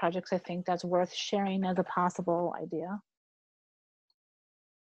that projects I think that's worth sharing as a possible idea.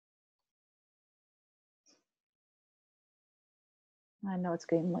 I know it's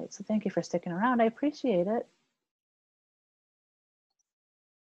getting late, so thank you for sticking around. I appreciate it.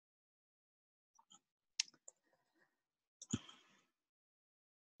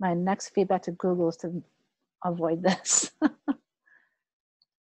 My next feedback to Google is to avoid this. All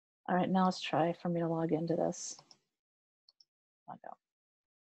right, now let's try for me to log into this. Log out.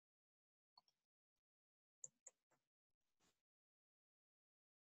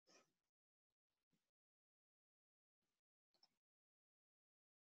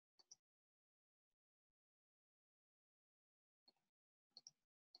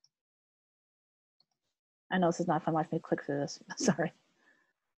 I know this is not fun. Watch me click through this. Sorry.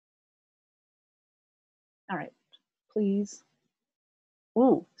 All right, please.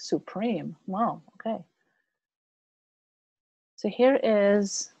 Ooh, Supreme. Wow, okay. So here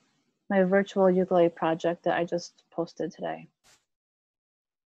is my virtual ukulele project that I just posted today.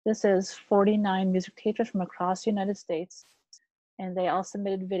 This is 49 music teachers from across the United States, and they all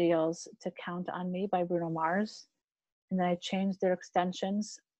submitted videos to Count on Me by Bruno Mars. And then I changed their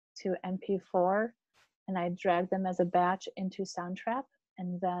extensions to MP4, and I dragged them as a batch into Soundtrap,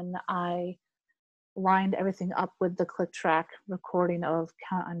 and then I lined everything up with the click track recording of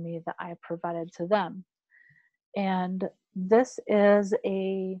Count on Me that I provided to them. And this is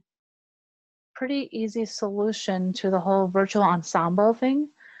a pretty easy solution to the whole virtual ensemble thing.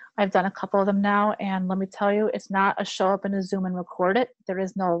 I've done a couple of them now, and let me tell you, it's not a show up in a Zoom and record it. There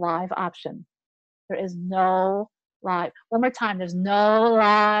is no live option. There is no live. One more time, there's no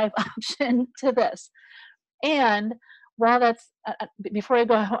live option to this. And while that's, before I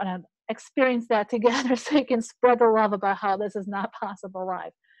go on and experience that together so you can spread the love about how this is not possible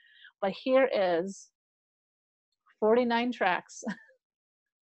live. But here is 49 tracks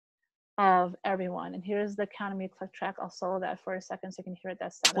of everyone. And here's the Count on Me click track. I'll solo that for a second so you can hear what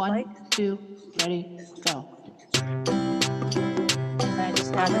that sounded like. 1, 2, ready, go. And I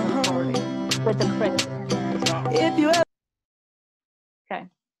just have the recording with the clicks in there as well. If you ever Okay.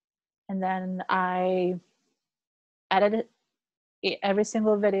 And then I edited every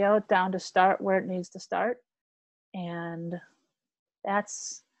single video down to start where it needs to start. And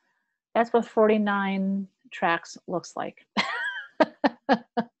that's what 49 tracks looks like.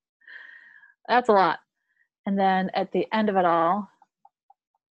 That's a lot. And then at the end of it all,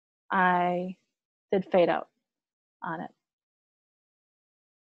 I did fade out on it,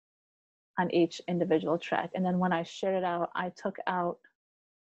 on each individual track. And then when I shared it out, I took out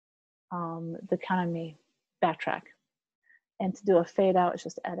the Count on Me backtrack. And to do a fade out, it's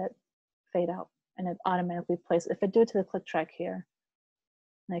just edit, fade out, and it automatically plays. If I do it to the click track here,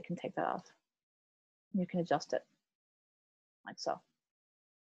 then I can take that off. You can adjust it. like so.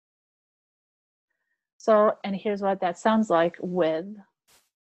 So, and here's what that sounds like with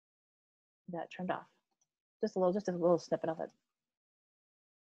that turned off. Just a little snippet of it.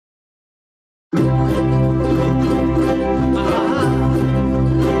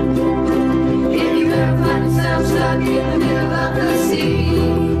 If you ever find yourself stuck in the middle of the sea,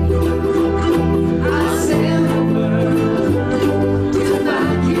 I'll sail over to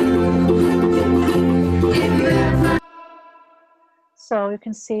find you. If you ever find... So you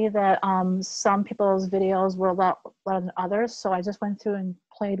can see that some people's videos were a lot louder than others. So I just went through and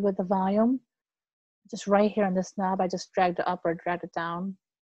played with the volume. Just right here on this knob, I just dragged it up or dragged it down,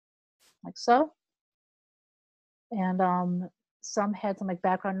 like so. And some had some like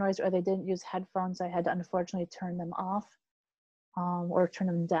background noise, or they didn't use headphones. I had to unfortunately turn them off or turn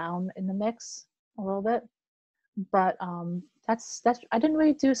them down in the mix a little bit. But that's I didn't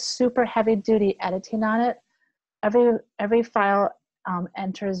really do super heavy duty editing on it. Every file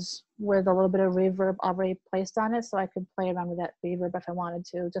enters with a little bit of reverb already placed on it, so I could play around with that reverb if I wanted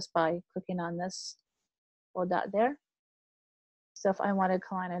to, just by clicking on this little dot there. So if I wanted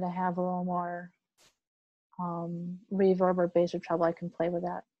kind of to have a little more reverb or bass or treble, I can play with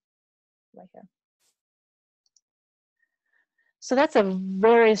that right here. So that's a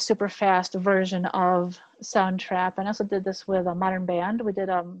very super fast version of Soundtrap. I also did this with a modern band. We did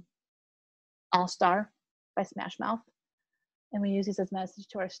All Star by Smash Mouth. And we use these as message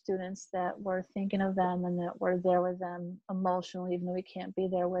to our students that we're thinking of them and that we're there with them emotionally, even though we can't be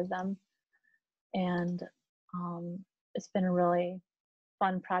there with them. And it's been a really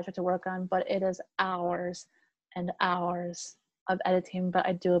fun project to work on, but it is hours and hours of editing, but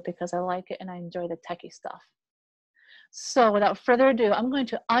I do it because I like it and I enjoy the techie stuff. So without further ado, I'm going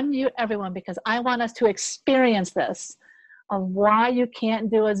to unmute everyone because I want us to experience this of why you can't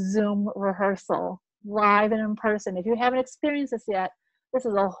do a Zoom rehearsal live and in person. If you haven't experienced this yet, this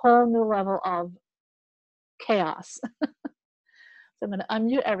is a whole new level of chaos. So I'm going to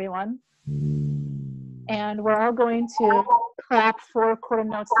unmute everyone. And we're all going to clap 4 quarter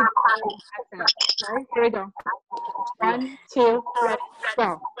notes together. Okay, here we go. 1, 2, ready,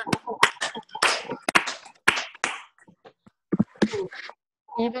 go.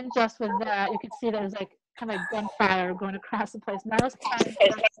 Even just with that, you can see there's like kind of like gunfire going across the place. Now it's time to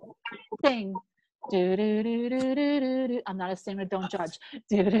sing. Do, do, do, do, do, do, do. I'm not a singer, don't judge.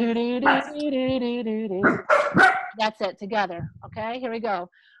 Do, do, do, do, do, do, do, do. That's it, together. Okay, here we go.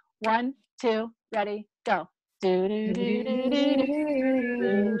 1, 2, ready, go. Do, do, do, do, do,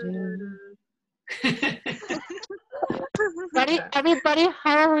 do. Ready, everybody,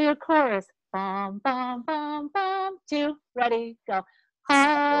 hallelujah chorus. Bum, bum, bum, bum. 2, ready, go.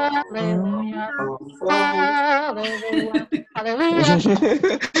 Hallelujah, hallelujah,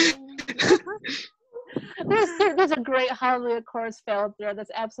 hallelujah. There's a great hallelujah chorus failed there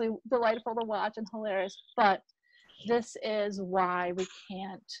that's absolutely delightful to watch and hilarious. But this is why we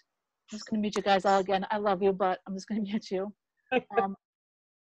can't. I'm just going to mute you guys all again. I love you, but I'm just going to mute you.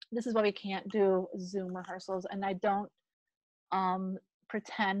 This is why we can't do Zoom rehearsals, and I don't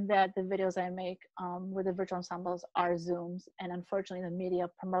pretend that the videos I make with the virtual ensembles are Zooms, and unfortunately the media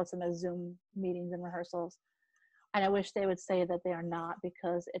promotes them as Zoom meetings and rehearsals. And I wish they would say that they are not,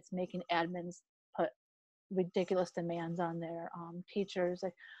 because it's making admins put ridiculous demands on their teachers.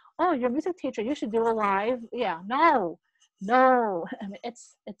 Like, oh, you're a music teacher, you should do a live. Yeah, no. I mean,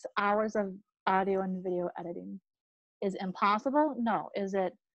 it's hours of audio and video editing. Is it impossible? No. Is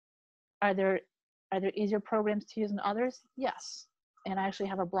it? Are there easier programs to use than others? Yes. And I actually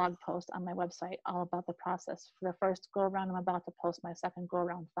have a blog post on my website all about the process. For the first go around, I'm about to post my second go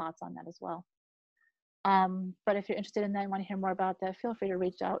around thoughts on that as well. But if you're interested in that and want to hear more about that, feel free to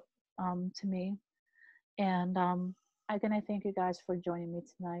reach out to me. And again, I thank you guys for joining me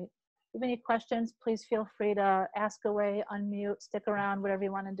tonight. If you have any questions, please feel free to ask away, unmute, stick around, whatever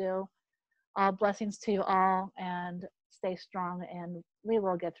you want to do. Blessings to you all, and stay strong, and we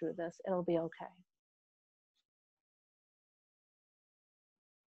will get through this. It'll be okay.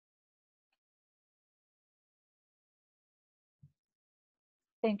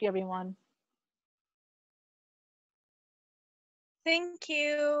 Thank you, everyone. Thank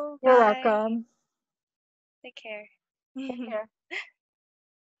you. You're Bye. welcome. Take care. Take care.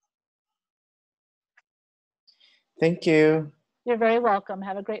 Thank you. You're very welcome.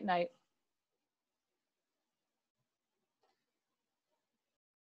 Have a great night.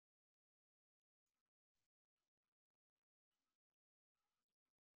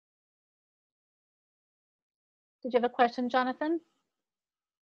 Did you have a question, Jonathan?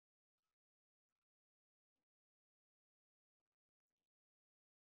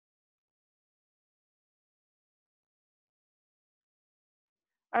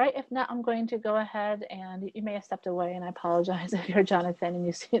 All right, if not, I'm going to go ahead, and you may have stepped away, and I apologize if you're Jonathan and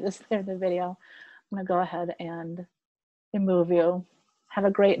you see this there in the video. I'm gonna go ahead and remove you. Have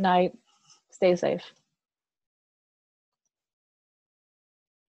a great night. Stay safe.